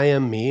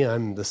am me.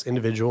 I'm this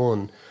individual,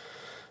 and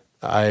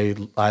I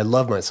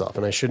love myself,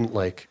 and I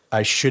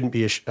shouldn't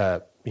be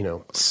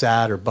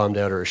sad or bummed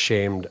out or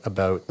ashamed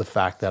about the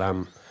fact that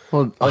I'm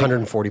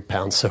 140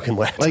 pounds soaking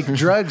wet. Like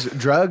drugs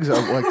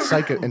are like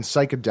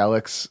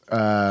psychedelics,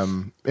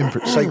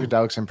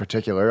 psychedelics in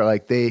particular,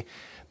 like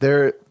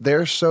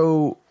they're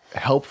so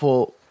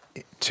helpful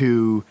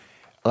to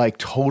like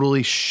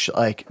totally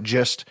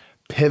just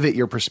pivot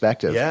your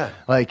perspective. Yeah.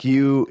 Like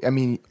you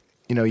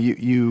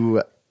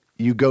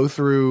go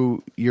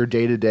through your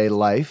day-to-day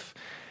life,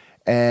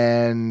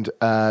 and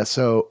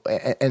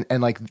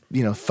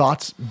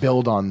thoughts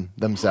build on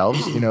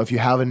themselves. If you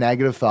have a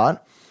negative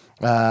thought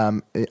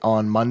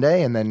on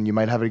Monday, and then you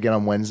might have it again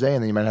on Wednesday,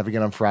 and then you might have it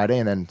again on Friday,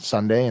 and then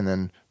Sunday, and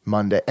then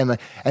Monday, and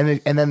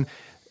then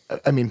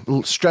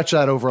stretch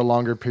that over a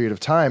longer period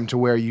of time to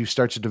where you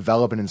start to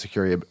develop an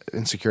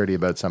insecurity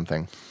about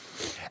something.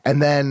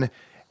 And then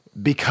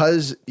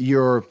because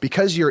you're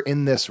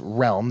in this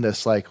realm,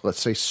 this like, let's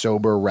say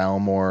sober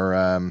realm, or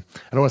I don't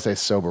want to say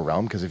sober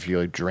realm, because if you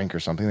like drink or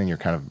something, then you're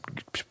kind of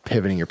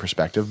pivoting your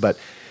perspective, but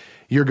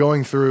you're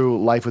going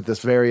through life with this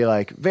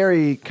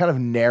very kind of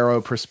narrow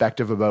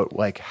perspective about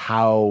like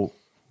how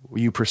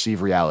you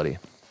perceive reality.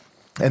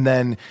 And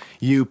then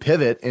you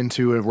pivot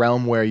into a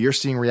realm where you're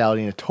seeing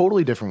reality in a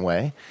totally different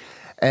way.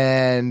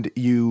 And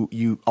you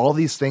all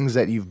these things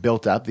that you've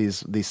built up,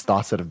 these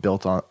thoughts that have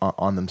built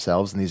on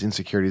themselves, and these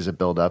insecurities that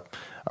build up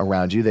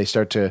around you, you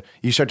start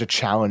to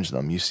challenge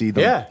them. You see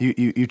them. Yeah.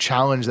 You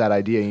challenge that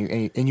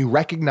idea, and you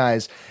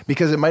recognize,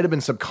 because it might have been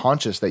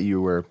subconscious that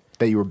you were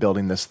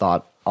building this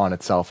thought on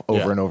itself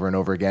over and over and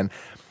over again.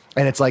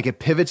 And it's like it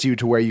pivots you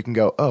to where you can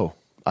go, oh,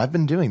 I've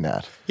been doing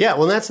that. Yeah,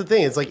 well, that's the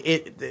thing. It's like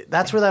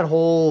that's where that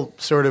whole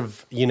sort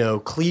of,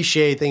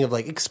 cliche thing of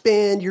like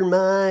expand your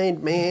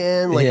mind,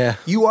 man. Like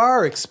you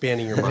are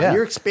expanding your mind. Yeah.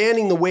 You're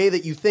expanding the way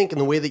that you think and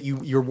the way that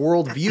your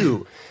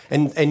worldview,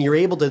 and you're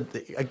able to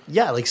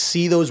like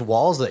see those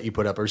walls that you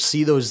put up or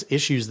see those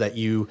issues that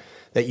you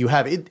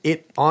have.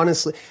 It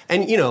honestly,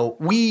 and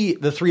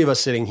the three of us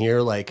sitting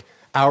here, like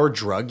our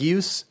drug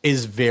use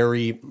is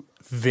very,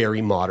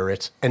 very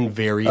moderate and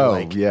very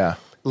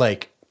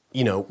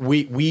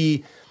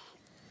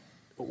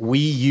we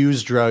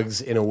use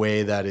drugs in a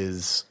way that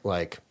is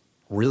like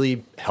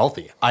really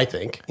healthy, I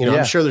think.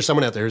 I'm sure there's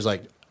someone out there who's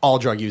like, all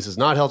drug use is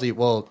not healthy.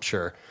 Well,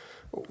 sure,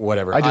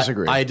 whatever. I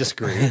disagree. I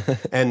disagree.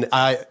 And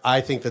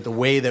I think that the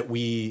way that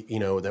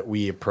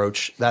we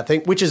approach that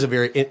thing, which is a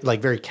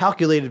very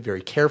calculated,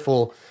 very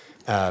careful,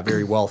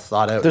 very well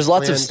thought out. There's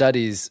lots of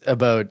studies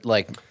about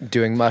like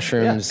doing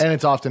mushrooms, and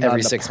it's often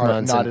every 6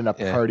 months, not in a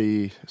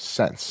party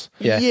sense.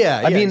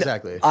 I mean,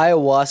 exactly.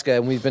 Ayahuasca,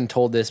 and we've been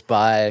told this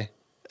by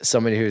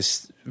somebody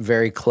who's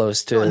very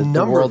close to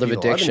the world of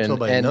addiction. I've been told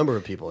by a number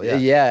of people.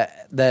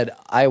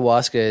 That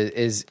ayahuasca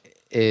is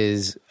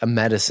is a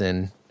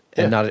medicine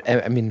and not.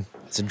 I mean,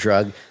 it's a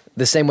drug.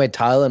 The same way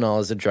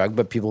Tylenol is a drug,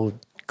 but people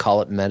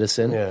call it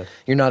medicine. Yeah.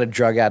 You're not a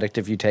drug addict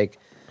if you take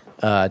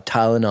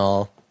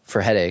Tylenol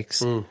for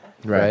headaches,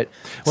 right?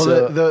 Well,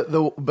 So-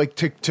 the like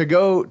to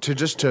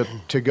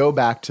go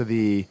back to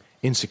the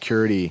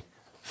insecurity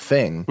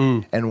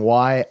thing and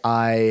why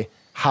I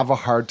have a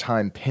hard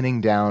time pinning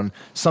down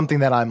something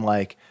that I'm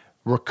like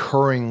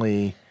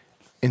recurringly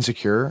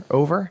insecure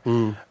over.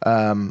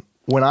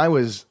 When I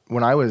was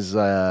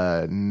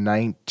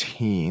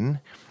 19,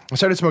 I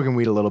started smoking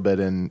weed a little bit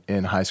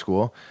in high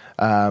school,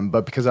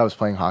 but because I was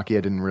playing hockey,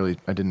 I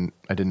didn't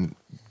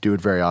do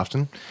it very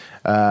often.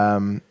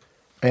 And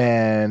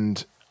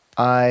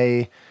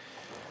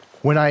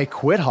when I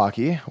quit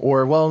hockey,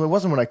 or well, it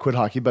wasn't when I quit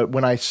hockey, but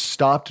when I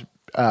stopped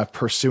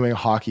pursuing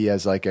hockey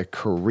as like a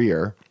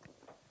career,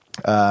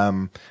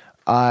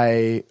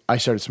 I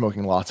started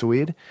smoking lots of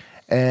weed,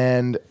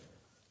 and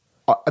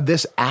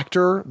this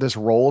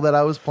role that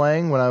I was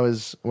playing when I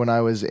was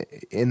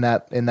in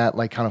that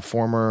like kind of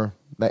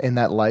in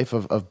that life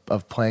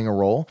of playing a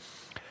role,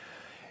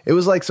 it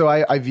was like, so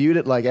I viewed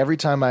it like every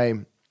time I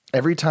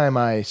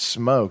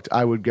smoked,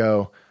 I would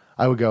go,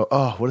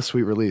 oh, what a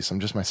sweet release. I'm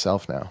just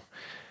myself now.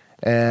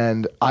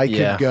 And I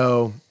could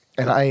go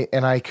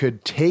and I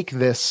could take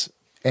this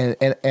and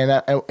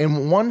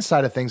in one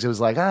side of things, it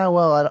was like,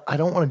 well, I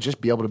don't want to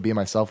just be able to be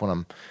myself when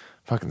I'm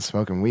fucking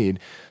smoking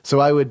weed. So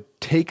I would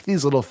take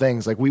these little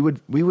things, like we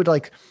would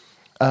like,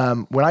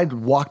 when I'd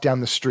walk down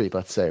the street,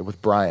 let's say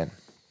with Brian,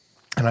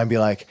 and I'd be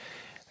like,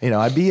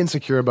 I'd be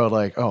insecure about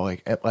like,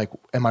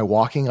 am I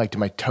walking? Like, do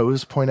my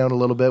toes point out a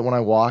little bit when I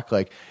walk?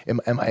 Like,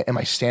 am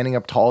I standing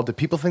up tall? Do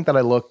people think that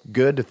I look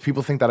good? Do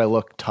people think that I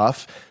look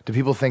tough? Do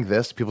people think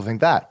this? Do people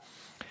think that?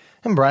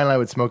 And Brian and I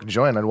would smoke a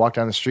joint. I'd walk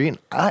down the street. And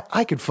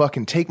I could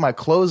fucking take my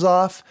clothes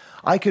off.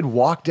 I could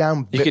walk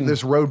down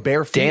this road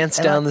barefoot. Dance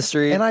down the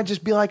street. And I'd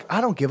just be like, I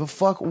don't give a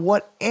fuck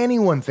what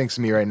anyone thinks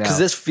of me right now. Because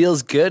this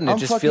feels good, and it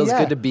just feels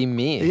good to be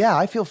me. Yeah,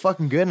 I feel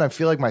fucking good, and I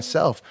feel like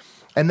myself.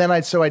 And then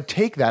I'd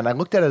take that, and I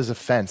looked at it as a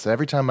fence.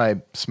 Every time I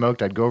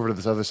smoked, I'd go over to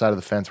this other side of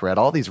the fence where I had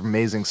all these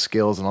amazing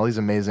skills and all these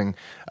amazing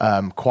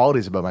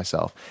qualities about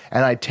myself.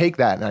 And I'd take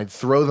that, and I'd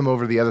throw them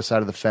over to the other side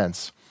of the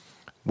fence,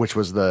 which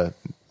was the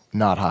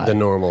not high. The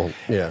normal,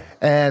 yeah.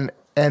 And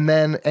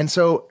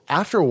so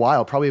after a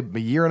while, probably a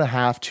year and a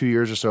half, 2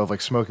 years or so of like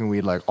smoking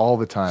weed like all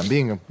the time,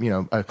 being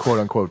a quote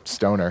unquote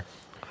stoner,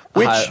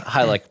 which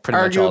high like pretty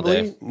much all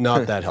day.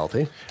 Not that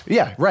healthy.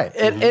 Yeah, right.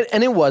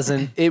 And it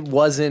wasn't.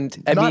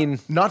 I mean,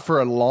 not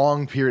for a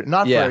long period,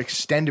 not for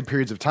extended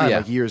periods of time,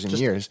 like years and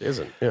years.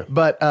 Isn't. Yeah.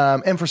 But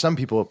and for some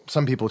people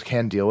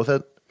can deal with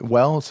it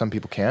well, some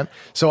people can't.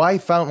 So I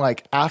found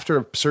like after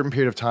a certain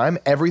period of time,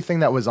 everything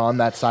that was on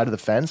that side of the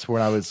fence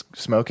when I was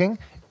smoking,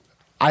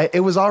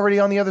 it was already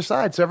on the other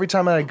side. So every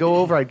time I'd go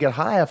over, I'd get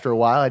high after a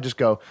while. I'd just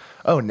go,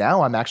 oh,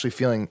 now I'm actually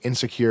feeling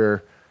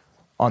insecure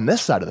on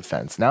this side of the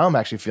fence. Now I'm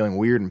actually feeling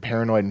weird and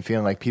paranoid and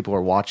feeling like people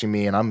are watching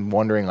me, and I'm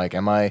wondering like,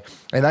 am I?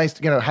 And I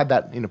had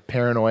that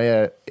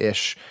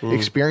paranoia-ish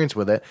experience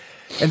with it,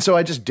 and so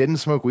I just didn't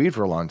smoke weed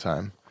for a long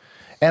time.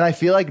 And I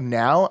feel like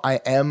now I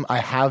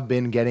have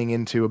been getting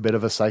into a bit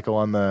of a cycle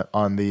on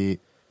the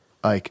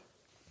like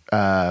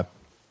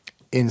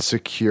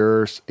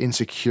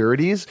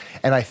insecurities,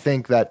 and I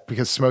think that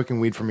because smoking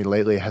weed for me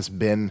lately has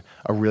been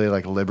a really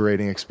like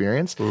liberating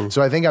experience.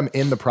 So I think I'm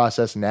in the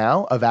process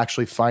now of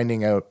actually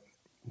finding out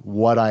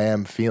what I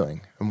am feeling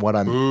and what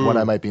I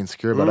might be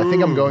insecure about. I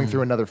think I'm going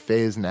through another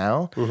phase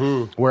now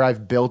where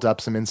I've built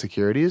up some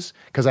insecurities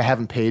because I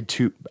haven't paid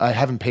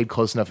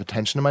close enough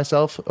attention to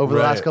myself over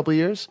the last couple of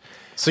years.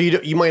 So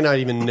you might not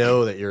even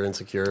know that you're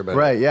insecure about it.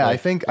 Right, yeah.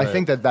 Like, I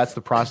think that's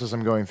the process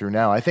I'm going through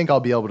now. I think I'll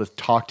be able to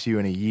talk to you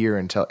in a year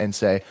and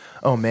say,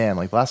 "Oh man,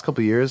 like the last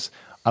couple of years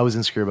I was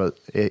insecure about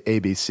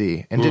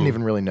ABC and didn't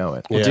even really know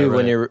it." Well, dude,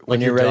 when you're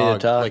ready to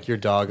talk, like your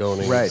dog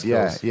owning, right?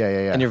 skills.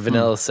 Yeah. And your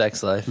vanilla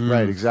sex life,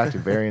 right? Exactly.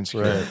 Very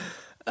insecure.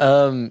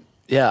 Right.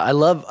 Yeah, I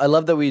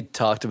love that we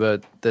talked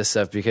about this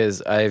stuff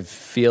because I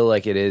feel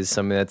like it is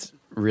something that's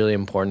really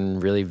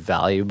important, really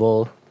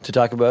valuable to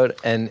talk about,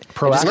 and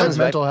proactive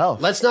mental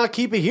health. Let's not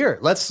keep it here.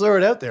 Let's throw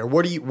it out there.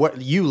 What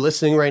you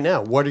listening right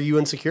now? What are you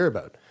insecure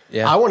about?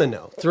 Yeah, I want to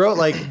know. Throw it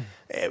like.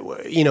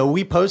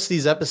 We post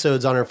these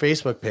episodes on our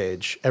Facebook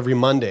page every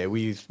Monday.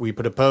 We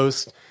put a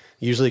post.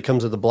 Usually it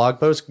comes with a blog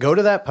post. Go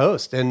to that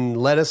post and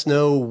let us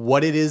know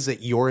what it is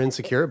that you're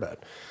insecure about.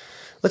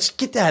 Let's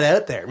get that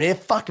out there, man. It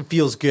fucking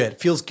feels good.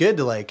 It feels good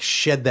to like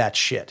shed that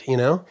shit,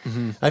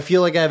 I feel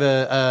like I have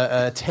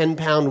a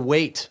 10-pound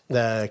weight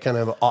that kind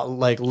of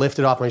like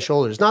lifted off my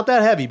shoulders. Not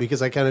that heavy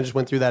because I kind of just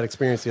went through that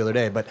experience the other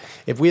day. But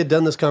if we had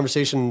done this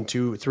conversation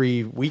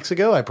 2-3 weeks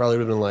ago, I probably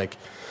would have been like,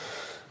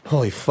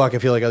 holy fuck, I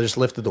feel like I just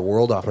lifted the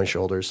world off my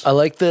shoulders. I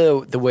like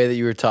the way that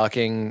you were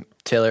talking,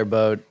 Taylor,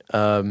 about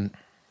kind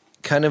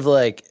of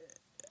like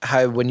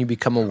how when you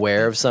become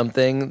aware of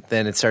something,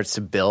 then it starts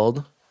to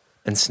build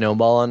and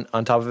snowball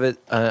on top of it,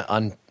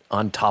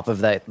 on top of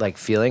that like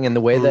feeling. And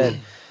the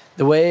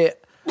way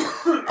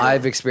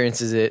I've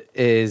experienced it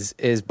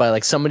is by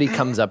like somebody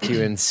comes up to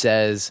you and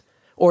says,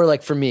 Or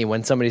like for me,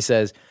 when somebody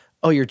says,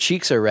 "Oh, your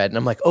cheeks are red," and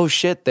I'm like, "Oh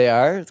shit, they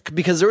are,"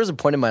 because there was a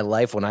point in my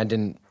life when I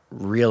didn't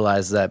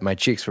realize that my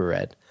cheeks were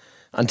red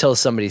until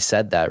somebody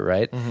said that,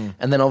 right?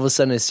 And then all of a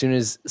sudden, as soon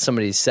as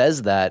somebody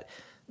says that,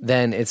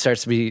 then it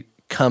starts to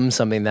become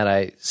something that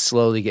I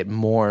slowly get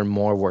more and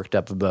more worked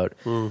up about.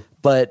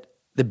 But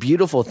the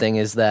beautiful thing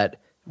is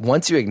that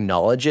once you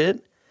acknowledge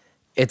it,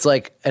 it's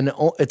like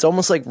it's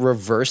almost like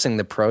reversing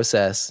the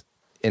process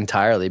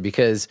entirely,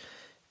 because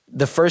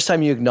the first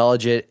time you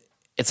acknowledge it,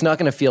 it's not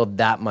going to feel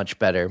that much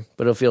better,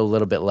 but it'll feel a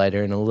little bit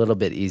lighter and a little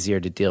bit easier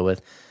to deal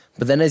with.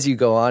 But then as you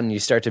go on and you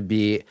start to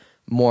be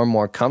more and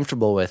more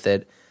comfortable with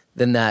it,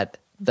 then that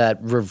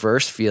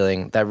reverse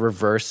feeling, that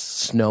reverse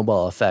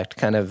snowball effect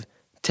kind of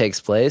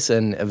takes place,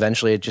 and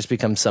eventually it just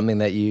becomes something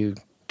that you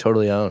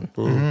totally own.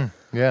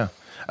 Yeah.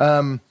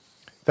 That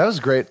was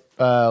a great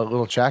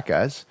little chat,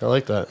 guys. I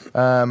like that.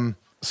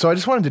 So I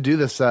just wanted to do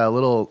this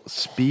little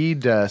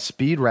speed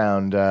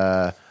round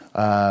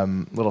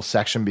little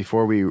section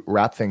before we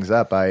wrap things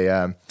up.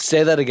 I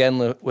say that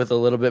again with a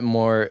little bit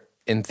more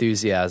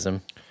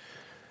enthusiasm.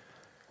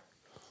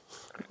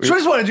 So I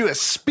just want to do a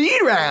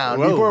speed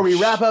round before we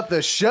wrap up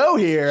the show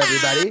here,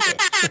 everybody.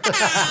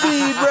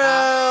 Speed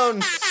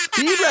round.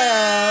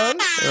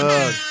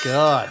 Oh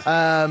God.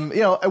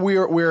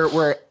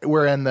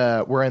 We're in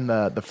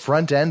the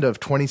front end of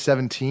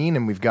 2017,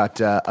 and we've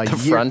got a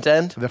year. Front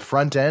end. The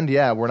front end.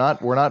 Yeah, we're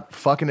not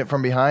fucking it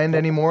from behind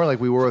anymore like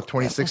we were with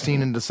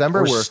 2016 in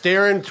December. We're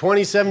staring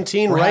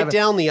 2017 right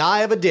down the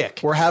eye of a dick.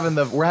 We're having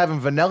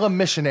Vanilla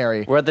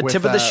Missionary. We're at the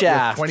tip of the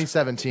shaft.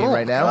 2017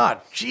 right now. Oh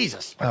God,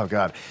 Jesus. Oh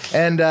God.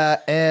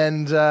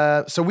 And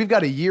so we've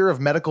got a year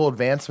of medical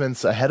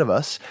advancements ahead of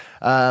us.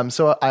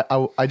 So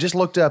I just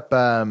looked up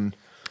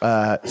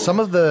some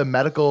of the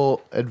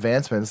medical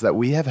advancements that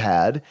we have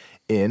had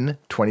in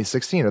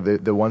 2016, or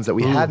the ones that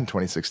we had in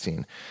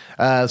 2016.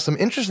 Some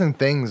interesting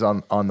things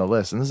on the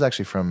list, and this is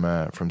actually from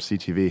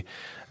CTV.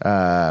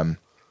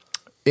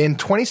 In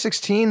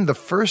 2016, the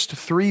first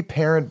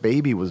 3-parent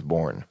baby was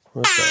born.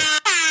 What the?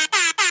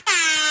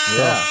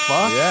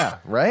 Fuck? Yeah,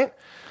 right?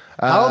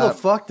 How the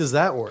fuck does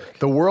that work?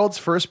 The world's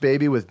first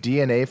baby with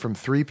DNA from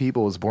 3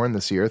 people was born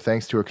this year,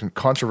 thanks to a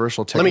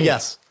controversial technique.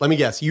 Let me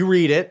guess. You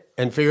read it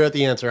and figure out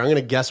the answer. I'm going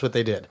to guess what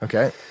they did.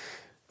 Okay.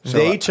 So,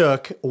 they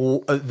took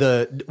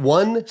the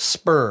one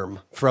sperm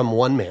from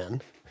one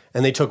man,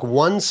 and they took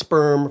one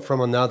sperm from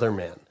another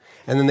man,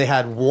 and then they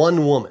had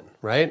one woman,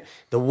 right?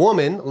 The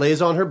woman lays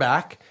on her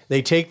back.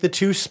 They take the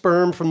 2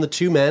 sperm from the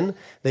 2 men.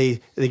 They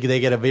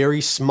get a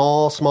very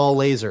small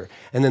laser,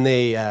 and then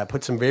they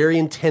put some very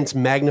intense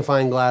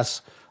magnifying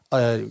glass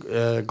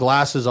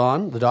glasses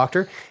on, the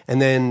doctor,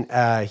 and then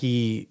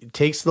he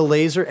takes the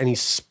laser and he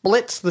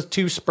splits the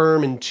 2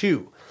 sperm in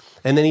 2.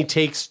 And then he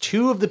takes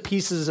 2 of the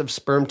pieces of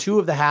sperm, 2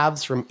 of the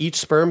halves from each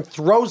sperm,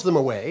 throws them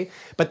away.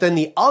 But then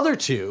the other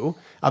 2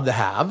 of the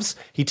halves,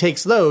 he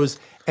takes those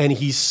and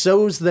he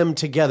sews them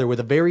together with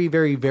a very,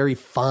 very, very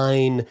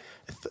fine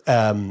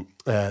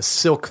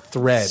silk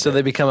thread. So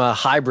they become a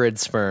hybrid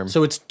sperm.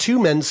 So it's 2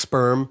 men's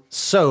sperm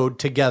sewed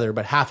together,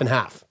 but half and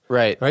half.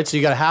 Right. So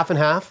you got a half and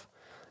half,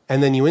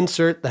 and then you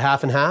insert the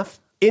half and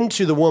half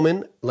into the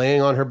woman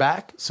laying on her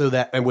back, so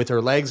that, and with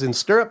her legs in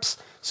stirrups,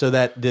 so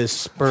that this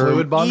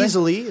sperm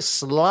easily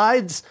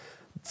slides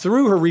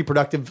through her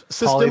reproductive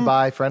system,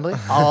 polybi friendly,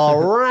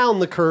 around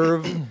the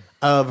curve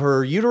of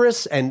her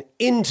uterus and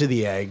into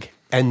the egg,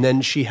 and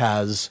then she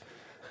has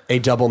a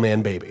double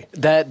man baby.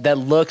 That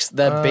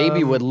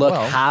baby would look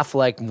half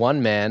like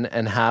one man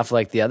and half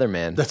like the other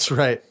man. That's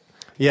right.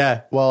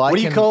 Yeah. Well, what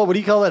do you call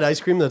that ice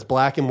cream that's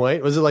black and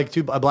white? Was it like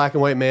a black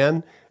and white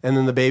man, and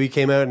then the baby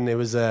came out, and it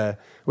was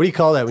what do you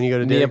call that when you go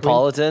to Dairy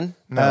Neapolitan?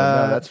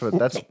 No,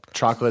 that's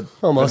chocolate,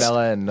 almost.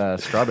 Vanilla, and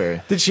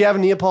strawberry. Did she have a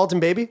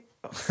Neapolitan baby?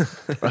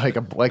 like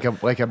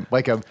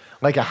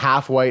a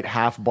half white,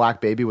 half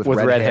black baby with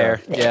red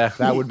hair. Yeah,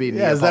 that would be.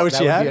 Is that what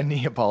she had? Would be a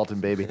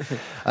Neapolitan baby.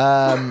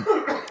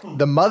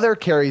 The mother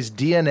carries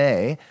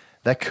DNA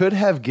that could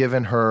have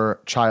given her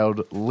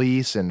child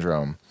Lee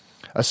syndrome,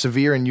 a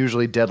severe and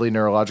usually deadly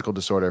neurological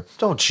disorder.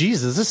 Oh,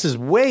 Jesus, this is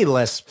way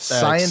less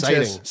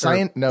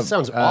exciting.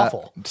 Sounds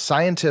awful.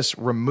 Scientists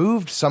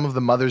removed some of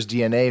the mother's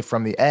DNA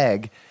from the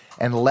egg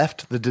and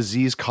left the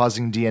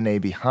disease-causing DNA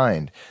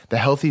behind. The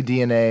healthy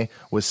DNA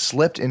was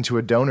slipped into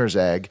a donor's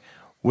egg,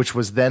 which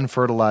was then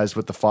fertilized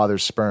with the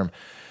father's sperm.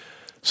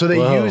 So they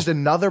used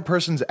another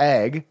person's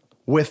egg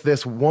with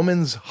this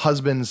woman's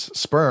husband's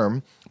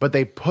sperm, but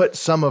they put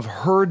some of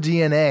her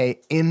DNA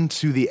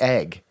into the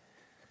egg.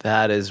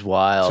 That is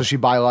wild. So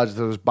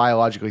there was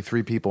biologically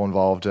 3 people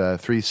involved,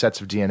 3 sets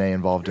of DNA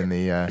involved in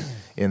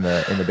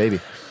the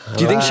baby.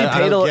 Do you think she paid?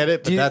 I don't get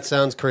it, but that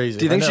sounds crazy.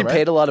 Do you think she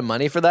paid a lot of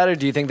money for that, or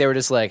do you think they were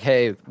just like,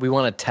 "Hey, we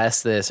want to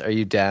test this. Are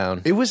you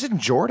down?" It was in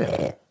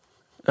Jordan.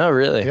 Oh,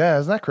 really? Yeah,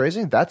 isn't that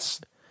crazy? That's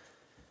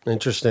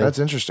interesting. That's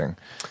interesting.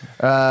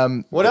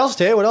 What else,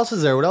 Tay? What else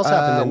is there? What else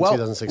happened in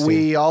 2016?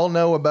 We all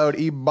know about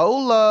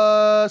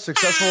Ebola,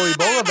 successful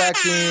Ebola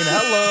vaccine.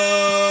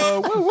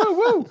 Hello. Woo, woo,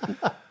 woo.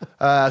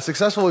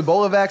 Successful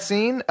Ebola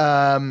vaccine.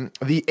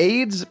 The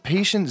AIDS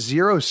patient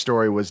zero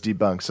story was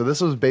debunked. So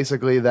this was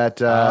basically that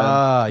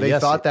they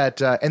thought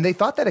that, and they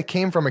thought that it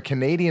came from a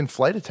Canadian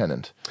flight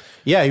attendant.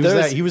 Yeah,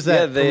 he was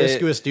that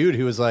promiscuous dude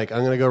who was like, I'm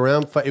going to go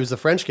around. It was the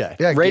French guy.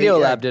 Yeah,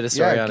 Radiolab did a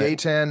story on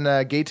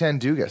Gaetan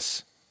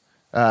Dugas.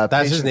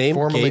 That's his name?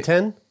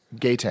 Gaetan?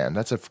 Gaetan.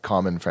 That's a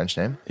common French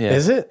name. Yeah.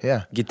 Is it?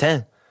 Yeah.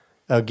 Gaetan.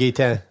 Oh,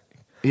 Gaetan.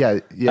 Yeah.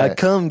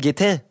 Come,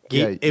 Gaetan.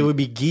 It would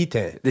be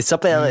Gaetan. The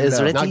s'appelle is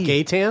ready. Not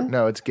Gaetan?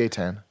 No, it's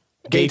Gaetan.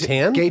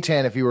 Gaetan?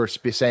 Gaetan, if you were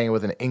saying it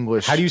with an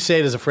English. How do you say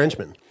it as a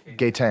Frenchman?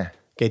 Gaetan.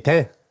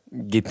 Gaetan.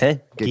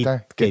 Gaetan.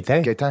 Gaetan.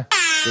 Gaetan. Gaetan.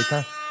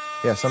 Gaetan.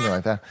 Yeah, something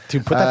like that.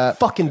 Dude, put that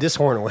fucking diss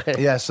horn away.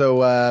 Yeah, so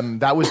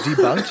that was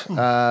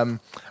debunked.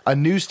 A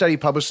new study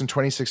published in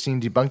 2016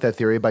 debunked that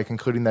theory by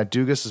concluding that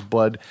Dugas's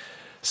blood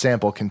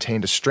sample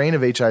contained a strain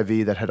of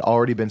HIV that had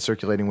already been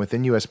circulating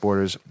within U.S.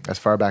 borders as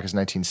far back as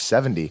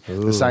 1970.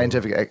 Ooh. The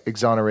scientific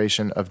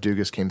exoneration of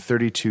Dugas came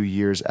 32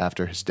 years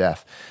after his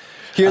death.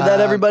 Hear that,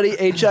 everybody?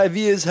 HIV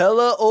is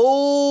hella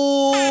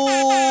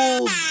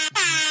old.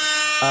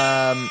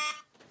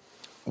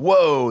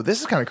 Whoa,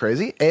 this is kind of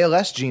crazy.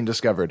 ALS gene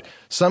discovered.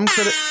 Some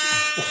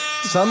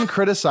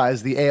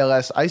criticize the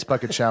ALS Ice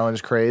Bucket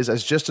Challenge craze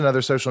as just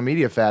another social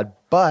media fad,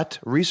 but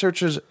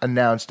researchers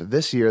announced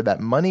this year that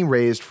money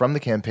raised from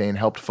the campaign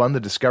helped fund the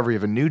discovery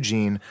of a new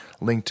gene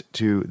linked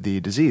to the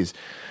disease.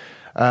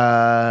 They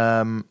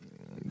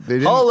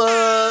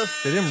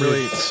didn't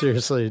really...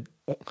 Seriously,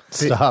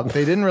 stop.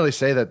 They didn't really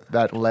say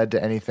that led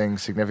to anything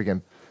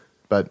significant.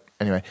 But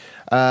anyway,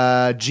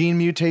 gene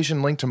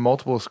mutation linked to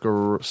multiple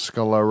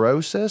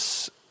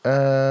sclerosis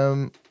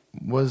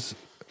was...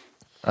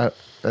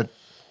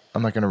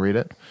 I'm not going to read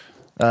it.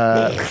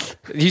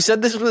 You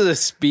said this was a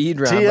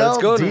speed round, but it's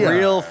going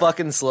real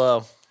fucking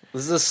slow.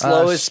 This is the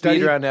slowest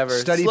speed round ever.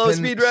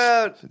 Speed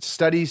round.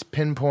 Studies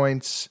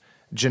pinpoints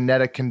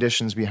genetic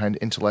conditions behind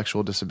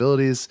intellectual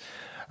disabilities.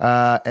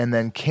 And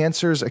then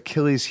cancer's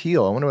Achilles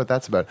heel. I wonder what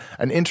that's about.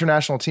 An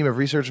international team of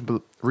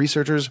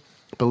researchers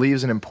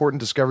believes an important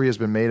discovery has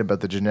been made about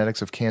the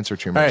genetics of cancer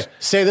tumors. All right,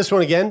 say this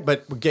one again,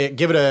 but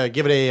give it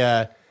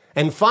a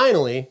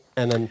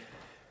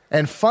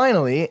and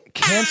finally,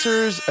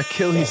 cancer's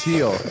Achilles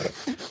heel.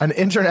 An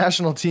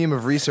international team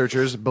of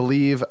researchers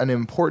believe an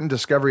important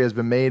discovery has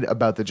been made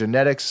about the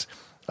genetics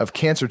of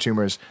cancer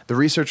tumors. The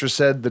researchers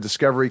said the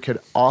discovery could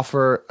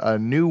offer a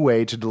new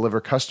way to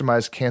deliver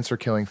customized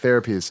cancer-killing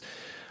therapies.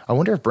 I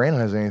wonder if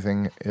Brandon has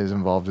anything is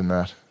involved in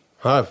that.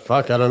 Oh,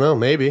 fuck, I don't know.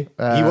 Maybe.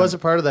 He was a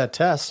part of that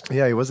test.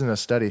 Yeah, he was in a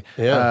study.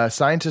 Yeah.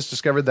 Scientists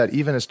discovered that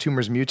even as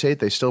tumors mutate,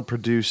 they still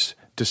produce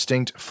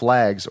distinct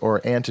flags or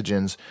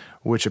antigens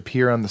which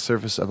appear on the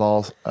surface of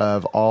all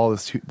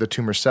the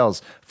tumor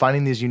cells.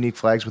 Finding these unique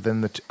flags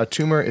within a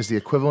tumor is the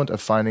equivalent of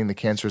finding the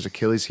cancer's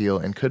Achilles heel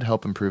and could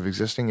help improve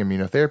existing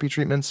immunotherapy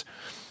treatments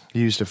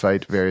used to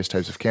fight various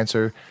types of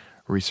cancer,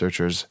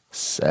 researchers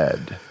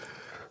said.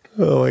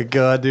 Oh my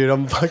God, dude,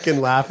 I'm fucking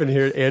laughing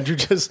here. Andrew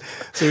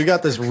so we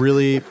got this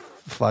really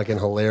fucking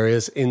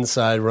hilarious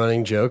inside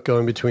running joke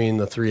going between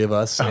the three of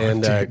us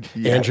and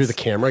Andrew the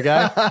camera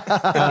guy.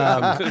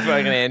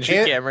 Fucking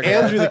Andrew camera guy.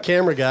 Andrew the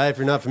camera guy, if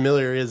you're not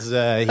familiar, is he's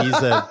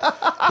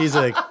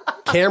a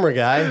camera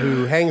guy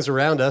who hangs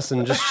around us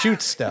and just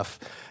shoots stuff.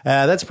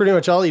 That's pretty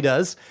much all he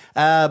does.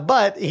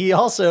 But he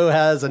also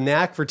has a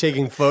knack for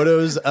taking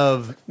photos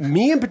of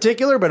me in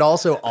particular, but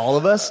also all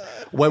of us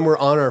when we're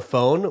on our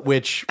phone,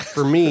 which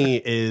for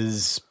me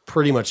is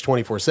pretty much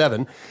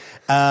 24/7.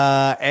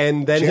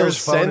 And then Jared's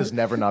phone is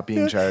never not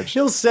being charged.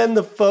 He'll send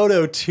the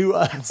photo to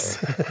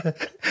us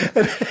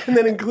and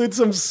then include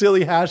some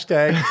silly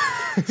hashtag.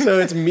 So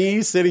it's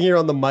me sitting here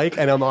on the mic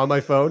and I'm on my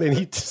phone and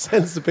he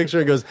sends the picture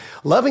and goes,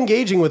 "Love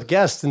engaging with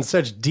guests in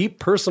such deep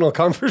personal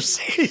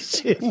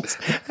conversations.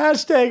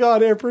 Hashtag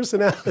on air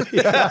personality."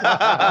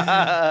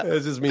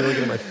 It's just me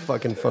looking at my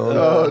fucking phone.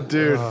 Oh,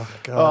 dude. Oh,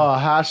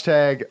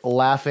 hashtag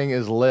laughing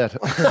is lit.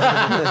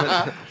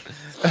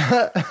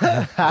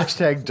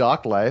 Hashtag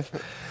doc life.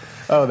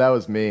 Oh, that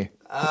was me.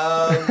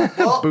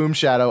 Boom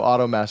Shadow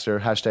Automaster.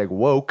 Hashtag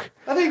woke.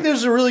 I think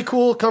there's a really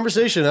cool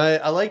conversation.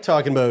 I like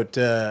talking about,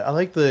 I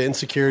like the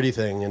insecurity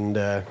thing. And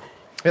yeah,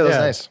 that's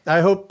nice. I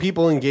hope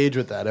people engage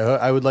with that.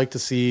 I would like to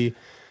see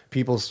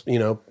people,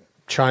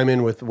 chime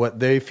in with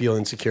what they feel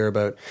insecure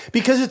about.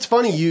 Because it's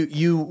funny,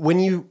 when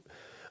you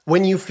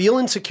feel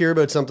insecure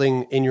about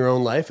something in your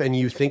own life and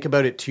you think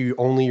about it to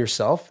only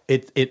yourself,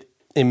 it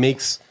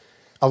makes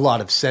a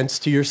lot of sense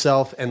to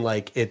yourself and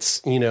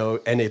it's,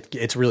 and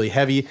it's really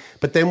heavy.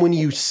 But then when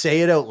you say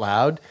it out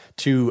loud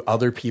to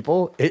other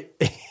people,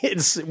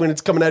 it's when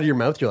it's coming out of your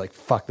mouth, you're like,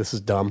 fuck, this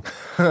is dumb.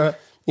 I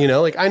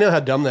know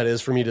how dumb that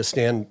is for me to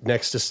stand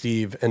next to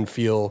Steve and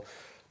feel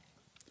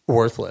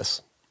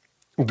worthless.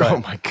 But,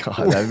 oh my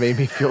God, that made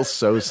me feel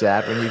so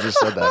sad when you just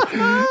said that.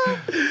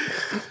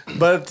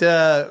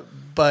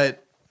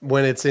 But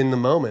when it's in the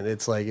moment,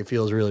 it's like, it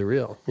feels really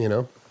real,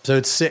 So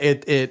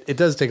it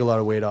does take a lot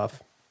of weight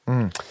off.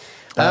 I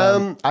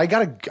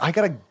gotta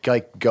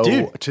go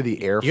Dude, to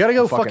the airport. You gotta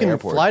go fucking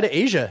airport. fly to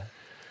Asia.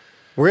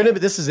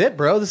 This is it,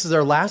 bro. This is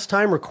our last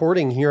time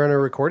recording here in our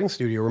recording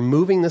studio. We're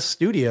moving this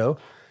studio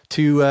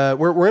to,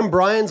 we're in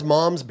Brian's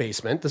mom's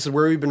basement. This is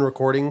where we've been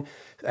recording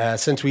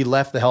since we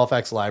left the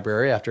Halifax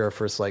library after our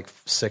first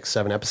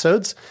 6-7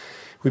 episodes.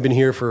 We've been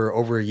here for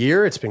over a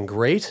year. It's been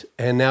great.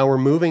 And now we're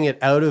moving it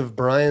out of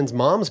Brian's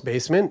mom's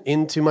basement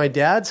into my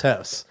dad's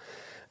house.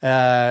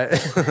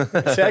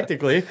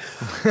 Technically,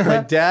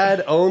 my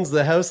dad owns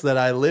the house that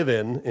I live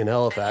in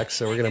Halifax,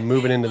 so we're going to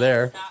move it into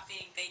there.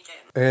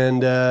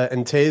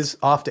 And Tay's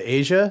off to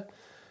Asia.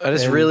 I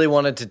just really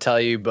wanted to tell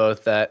you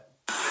both that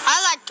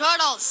I like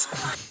turtles.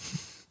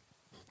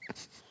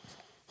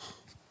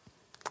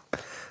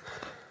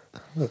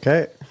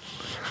 Okay.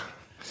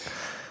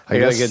 I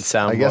got a good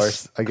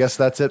soundboard. I guess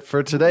that's it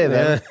for today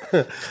then.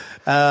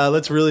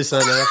 Let's really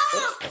sign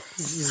off.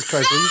 Jesus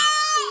Christ.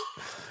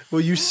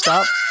 Will you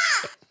stop?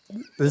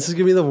 This is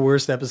going to be the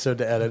worst episode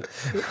to edit.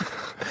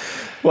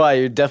 Why?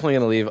 You're definitely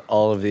going to leave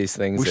all of these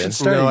things in.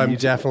 No, I'm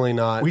definitely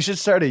not. We should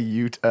start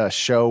a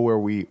show where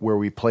we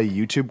play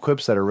YouTube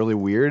clips that are really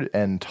weird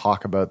and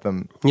talk about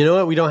them. You know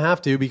what? We don't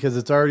have to because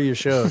it's already a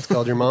show. It's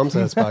called Your Mom's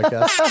House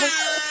Podcast.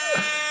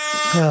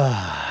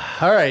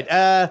 All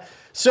right.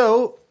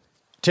 So,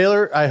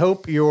 Taylor, I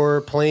hope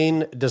your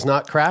plane does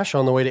not crash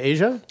on the way to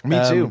Asia. Me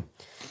too.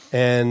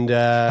 And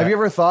have you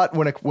ever thought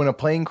when a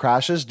plane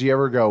crashes, do you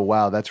ever go,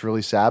 "Wow, that's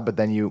really sad"? But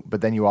then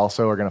you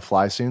also are going to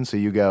fly soon, so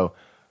you go,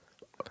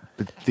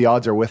 "The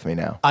odds are with me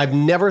now." I've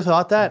never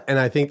thought that, and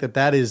I think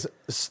that is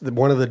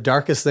one of the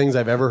darkest things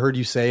I've ever heard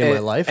you say in my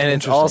life. And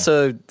it's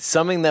also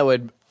something that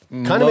would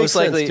kind of makes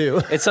sense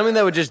too. It's something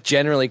that would just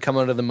generally come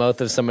out of the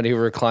mouth of somebody who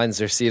reclines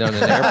their seat on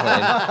an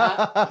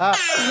airplane.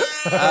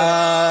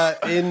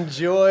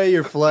 Enjoy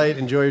your flight.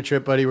 Enjoy your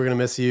trip, buddy. We're going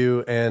to miss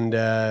you. And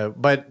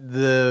but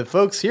the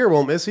folks here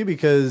won't miss you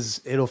because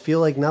it'll feel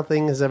like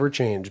nothing has ever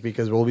changed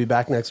because we'll be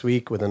back next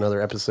week with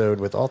another episode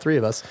with all three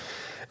of us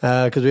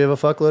because we have a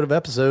fuckload of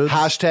episodes.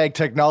 Hashtag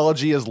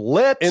technology is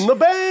lit. In the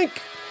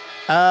bank.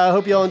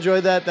 Hope you all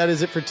enjoyed that. That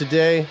is it for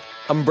today.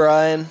 I'm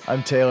Brian.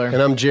 I'm Taylor.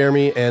 And I'm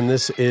Jeremy. And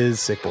this is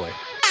Sick Boy.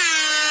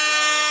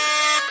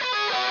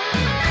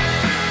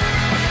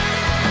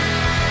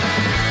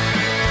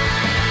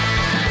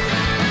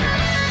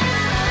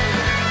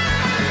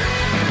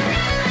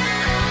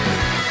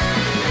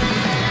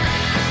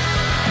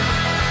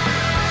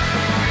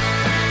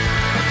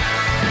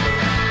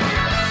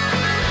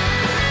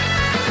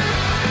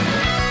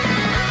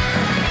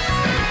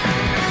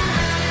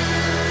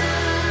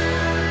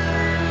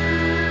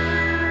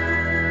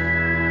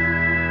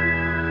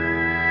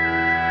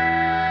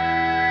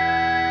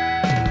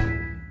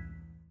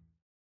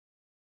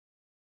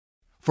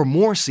 For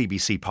more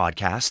CBC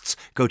podcasts,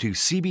 go to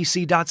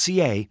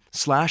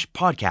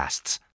cbc.ca/podcasts.